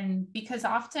 And because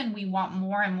often we want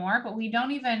more and more, but we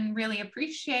don't even really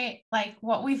appreciate like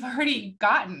what we've already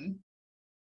gotten.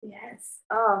 Yes.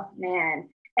 Oh man.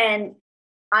 And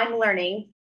I'm learning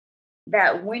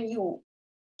that when you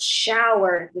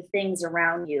shower the things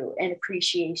around you in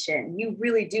appreciation, you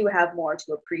really do have more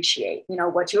to appreciate. You know,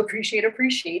 what you appreciate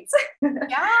appreciates.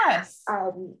 Yes.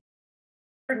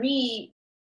 For me,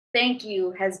 thank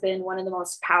you has been one of the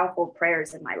most powerful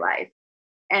prayers in my life.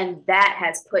 And that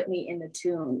has put me in the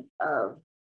tune of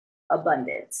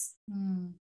abundance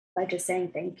by just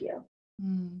saying thank you.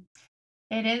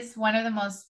 It is one of the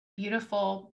most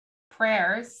beautiful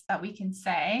prayers that we can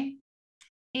say.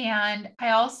 And I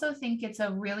also think it's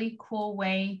a really cool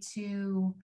way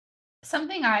to,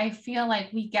 something I feel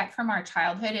like we get from our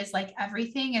childhood is like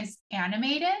everything is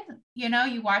animated. You know,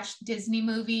 you watch Disney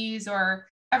movies or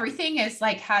everything is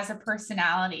like has a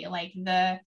personality, like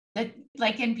the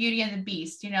like in Beauty and the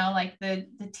Beast, you know, like the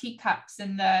teacups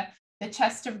and the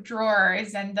chest of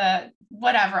drawers and the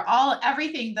whatever,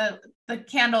 everything, the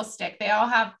candlestick, they all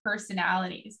have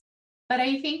personalities. But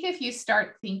I think if you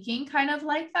start thinking kind of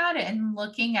like that and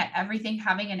looking at everything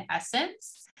having an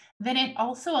essence, then it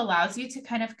also allows you to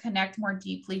kind of connect more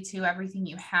deeply to everything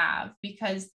you have,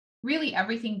 because really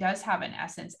everything does have an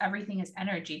essence. Everything is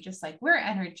energy, just like we're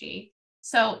energy.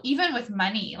 So even with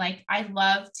money, like I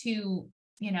love to,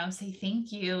 say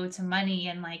thank you to money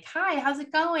and like, hi, how's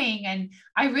it going? And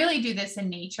I really do this in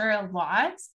nature a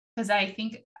lot because I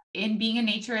think in being in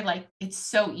nature, like it's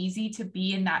so easy to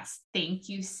be in that thank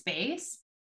you space.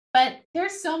 But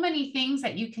there's so many things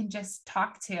that you can just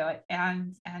talk to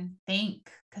and thank,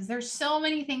 because there's so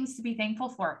many things to be thankful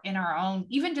for in our own,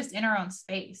 even just in our own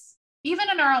space,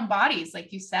 even in our own bodies,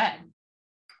 like you said.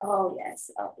 Oh yes.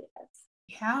 Oh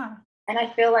yes. Yeah. And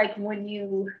I feel like when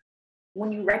you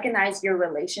recognize your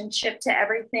relationship to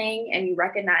everything and you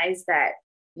recognize that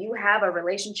you have a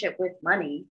relationship with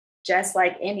money just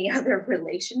like any other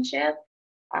relationship,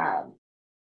 um,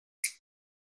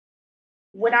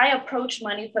 when I approach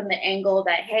money from the angle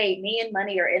that, hey, me and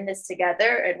money are in this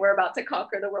together and we're about to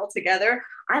conquer the world together,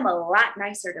 I'm a lot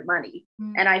nicer to money.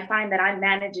 Mm. And I find that I'm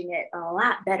managing it a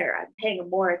lot better. I'm paying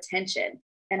more attention.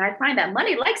 And I find that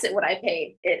money likes it when I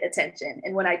pay it attention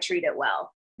and when I treat it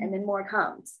well. And then more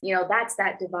comes. That's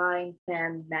that divine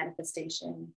femme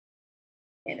manifestation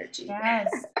energy. Yes.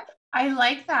 I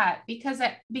like that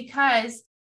because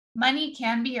money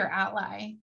can be your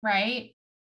ally, right?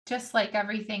 Just like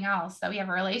everything else that we have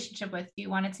a relationship with. Do you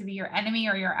want it to be your enemy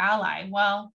or your ally?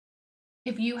 Well,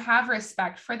 if you have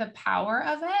respect for the power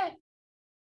of it,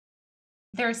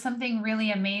 there's something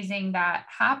really amazing that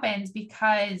happens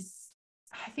because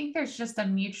I think there's just a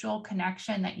mutual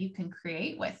connection that you can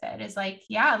create with it. It's like,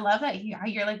 yeah, I love that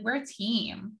you're like, we're a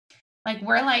team.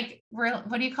 We're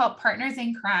what do you call it? Partners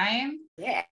in crime.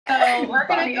 Yeah. So we're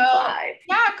going to Bonnie and go, Clyde.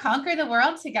 yeah, conquer the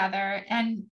world together.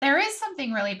 And there is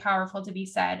something really powerful to be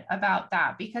said about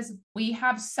that because we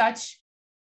have such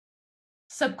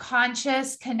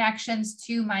subconscious connections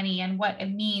to money and what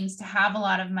it means to have a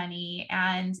lot of money.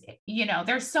 And,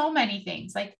 there's so many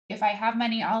things like if I have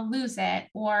money, I'll lose it.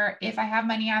 Or if I have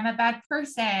money, I'm a bad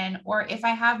person. Or if I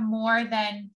have more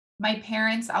than my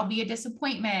parents, I'll be a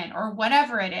disappointment or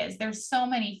whatever it is. There's so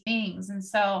many things. And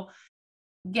so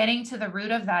getting to the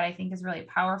root of that, I think is really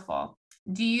powerful.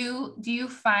 Do you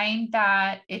find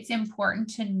that it's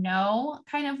important to know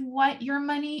kind of what your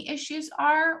money issues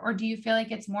are, or do you feel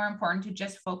like it's more important to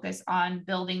just focus on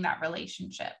building that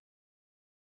relationship?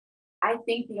 I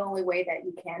think the only way that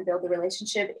you can build a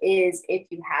relationship is if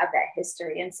you have that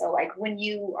history. And so, like, when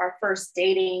you are first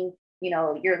dating,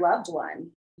 your loved one,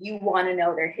 you want to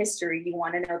know their history. You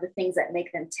want to know the things that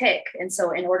make them tick. And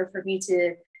so, in order for me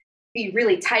to be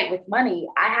really tight with money,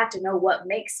 I have to know what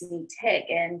makes me tick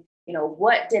and,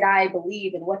 what did I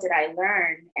believe and what did I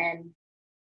learn? And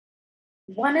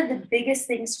one of the biggest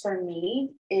things for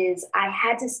me is I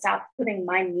had to stop putting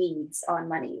my needs on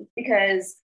money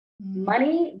because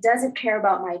money doesn't care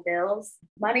about my bills.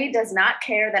 Money does not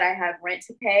care that I have rent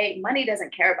to pay. Money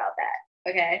doesn't care about that.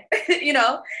 Okay.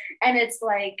 And it's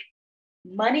like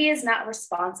money is not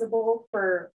responsible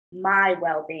for my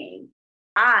well being.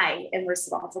 I am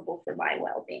responsible for my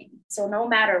well being. So no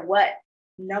matter what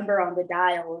number on the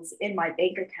dial is in my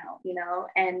bank account,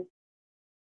 and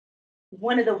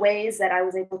one of the ways that I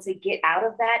was able to get out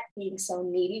of that being so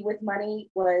needy with money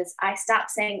was I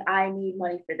stopped saying I need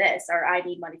money for this or I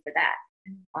need money for that.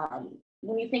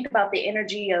 When you think about the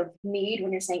energy of need,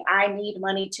 when you're saying I need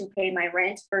money to pay my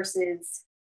rent versus,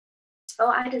 oh,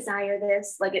 I desire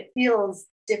this, like it feels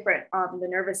different on the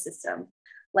nervous system.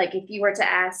 Like if you were to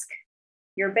ask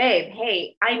your babe,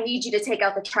 hey, I need you to take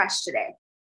out the trash today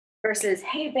versus,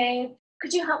 hey, babe,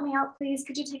 could you help me out, please?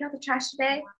 Could you take out the trash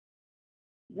today?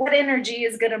 What energy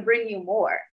is going to bring you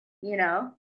more,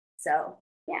 So,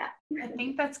 yeah. I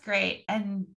think that's great.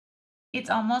 And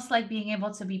it's almost like being able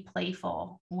to be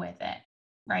playful with it,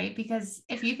 right? Because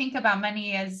if you think about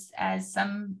money as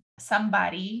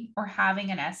somebody or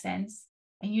having an essence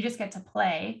and you just get to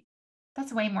play,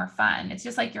 that's way more fun. It's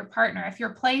just like your partner. If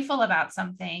you're playful about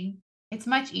something, it's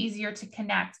much easier to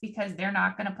connect because they're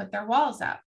not going to put their walls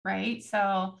up, right?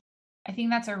 So I think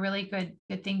that's a really good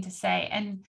thing to say.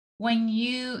 And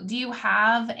do you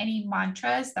have any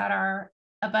mantras that are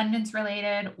abundance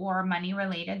related or money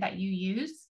related that you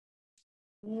use?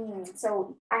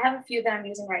 So I have a few that I'm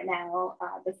using right now.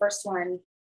 The first one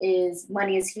is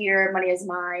money is here, money is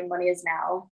mine, money is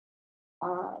now.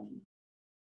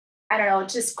 I don't know,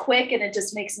 it's just quick and it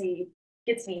just gets me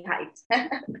hyped.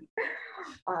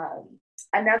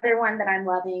 Another one that I'm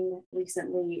loving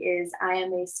recently is I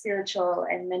am a spiritual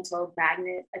and mental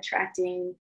magnet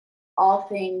attracting all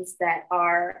things that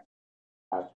are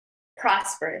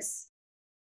prosperous.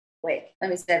 Wait, let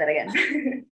me say that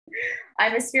again.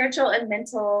 I'm a spiritual and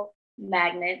mental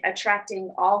magnet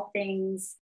attracting all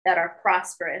things that are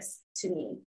prosperous to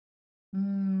me.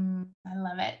 I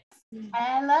love it.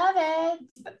 I love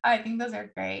it. I think those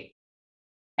are great.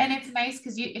 And it's nice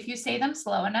because if you say them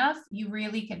slow enough, you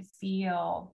really can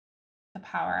feel the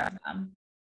power of them.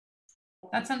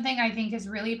 That's something I think is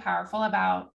really powerful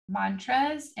about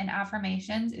mantras and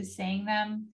affirmations, is saying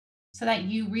them so that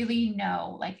you really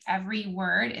know, like, every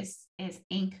word is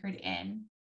anchored in,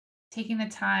 taking the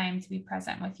time to be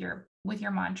present with your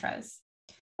mantras.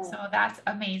 So that's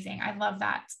amazing. I love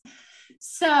that.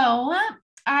 So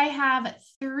I have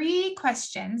 3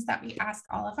 questions that we ask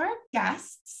all of our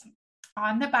guests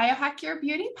on the Biohack Your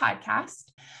Beauty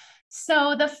podcast.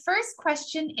 So the first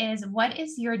question is, what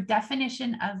is your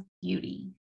definition of beauty?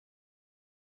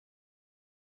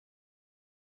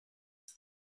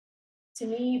 To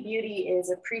me, beauty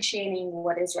is appreciating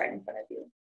what is right in front of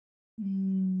you.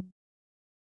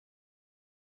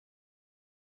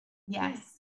 Yes.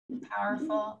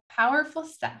 Powerful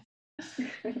stuff.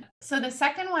 So the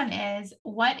second one is,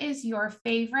 what is your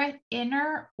favorite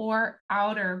inner or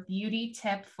outer beauty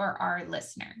tip for our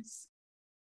listeners?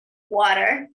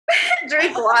 Water.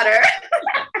 Drink water.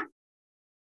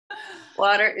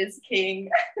 Water is king.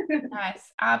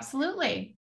 Yes,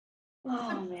 absolutely.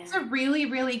 Oh, man. It's a really,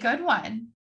 really good one.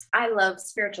 I love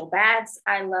spiritual baths.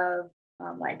 I love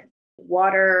like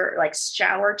water, like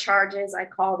shower charges, I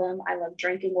call them. I love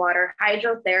drinking water.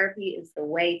 Hydrotherapy is the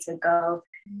way to go.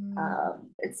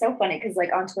 It's so funny because,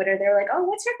 like, on Twitter, they're like, oh,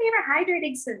 what's your favorite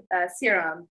hydrating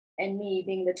serum? And me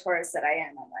being the Taurus that I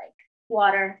am, I'm like,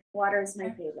 water. Water is my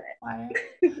favorite. Water.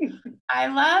 I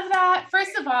love that.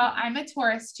 First of all, I'm a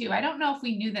Taurus too. I don't know if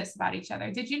we knew this about each other.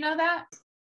 Did you know that?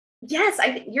 Yes,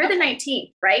 you're the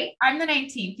 19th, right? I'm the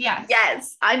 19th. Yes.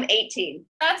 Yes, I'm 18.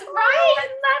 That's right.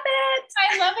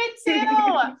 I love it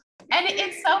too. And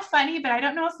it's so funny, but I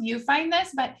don't know if you find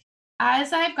this, but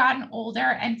as I've gotten older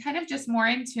and kind of just more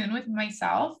in tune with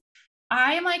myself,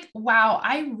 I'm like, wow,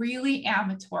 I really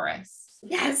am a Taurus.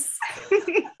 Yes.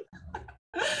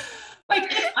 Like,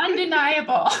 it's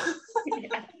undeniable.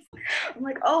 Yes. I'm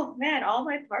like, oh man, all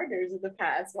my partners in the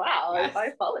past. Wow, yes. I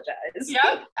apologize.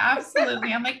 Yep,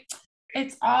 absolutely. I'm like,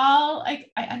 it's all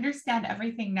like, I understand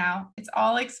everything now. It's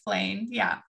all explained.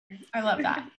 Yeah, I love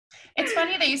that. It's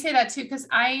funny that you say that too, because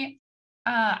I'm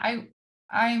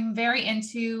very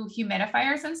into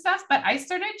humidifiers and stuff, but I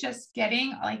started just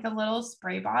getting like a little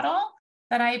spray bottle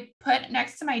that I put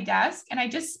next to my desk, and I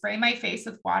just spray my face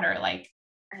with water like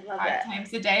 5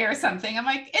 times a day or something. I'm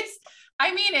like,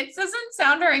 it doesn't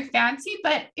sound very fancy,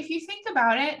 but if you think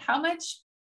about it, how much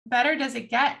better does it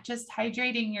get just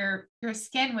hydrating your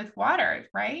skin with water,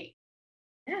 right?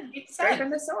 Yeah, it's right from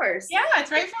the source. Yeah,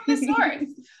 it's right from the source.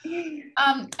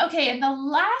 Okay, and the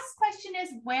last question is,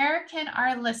 where can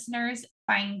our listeners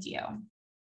find you?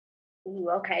 Ooh,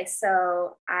 okay,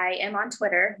 so I am on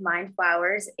Twitter,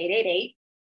 mindflowers888.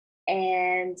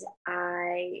 And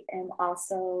I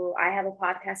have a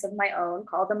podcast of my own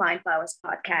called the Mind Flowers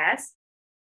Podcast.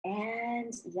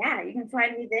 And yeah, you can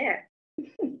find me there.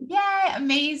 Yay,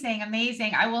 amazing.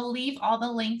 I will leave all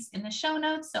the links in the show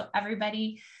notes so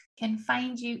everybody can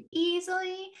find you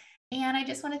easily. And I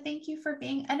just want to thank you for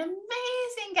being an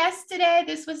amazing guest today.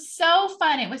 This was so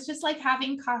fun. It was just like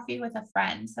having coffee with a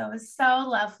friend. So it was so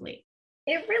lovely.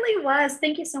 It really was.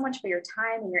 Thank you so much for your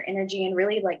time and your energy and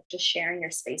really like just sharing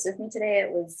your space with me today.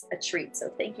 It was a treat. So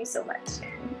thank you so much.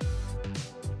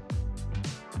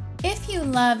 If you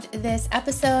loved this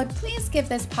episode, please give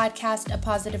this podcast a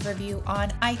positive review on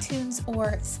iTunes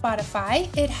or Spotify.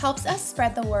 It helps us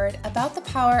spread the word about the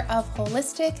power of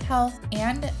holistic health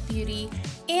and beauty,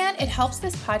 and it helps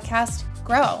this podcast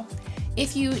grow.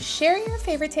 If you share your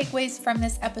favorite takeaways from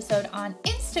this episode on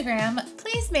Instagram,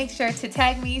 please make sure to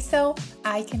tag me so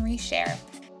I can reshare.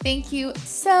 Thank you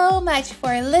so much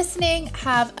for listening.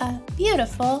 Have a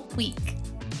beautiful week.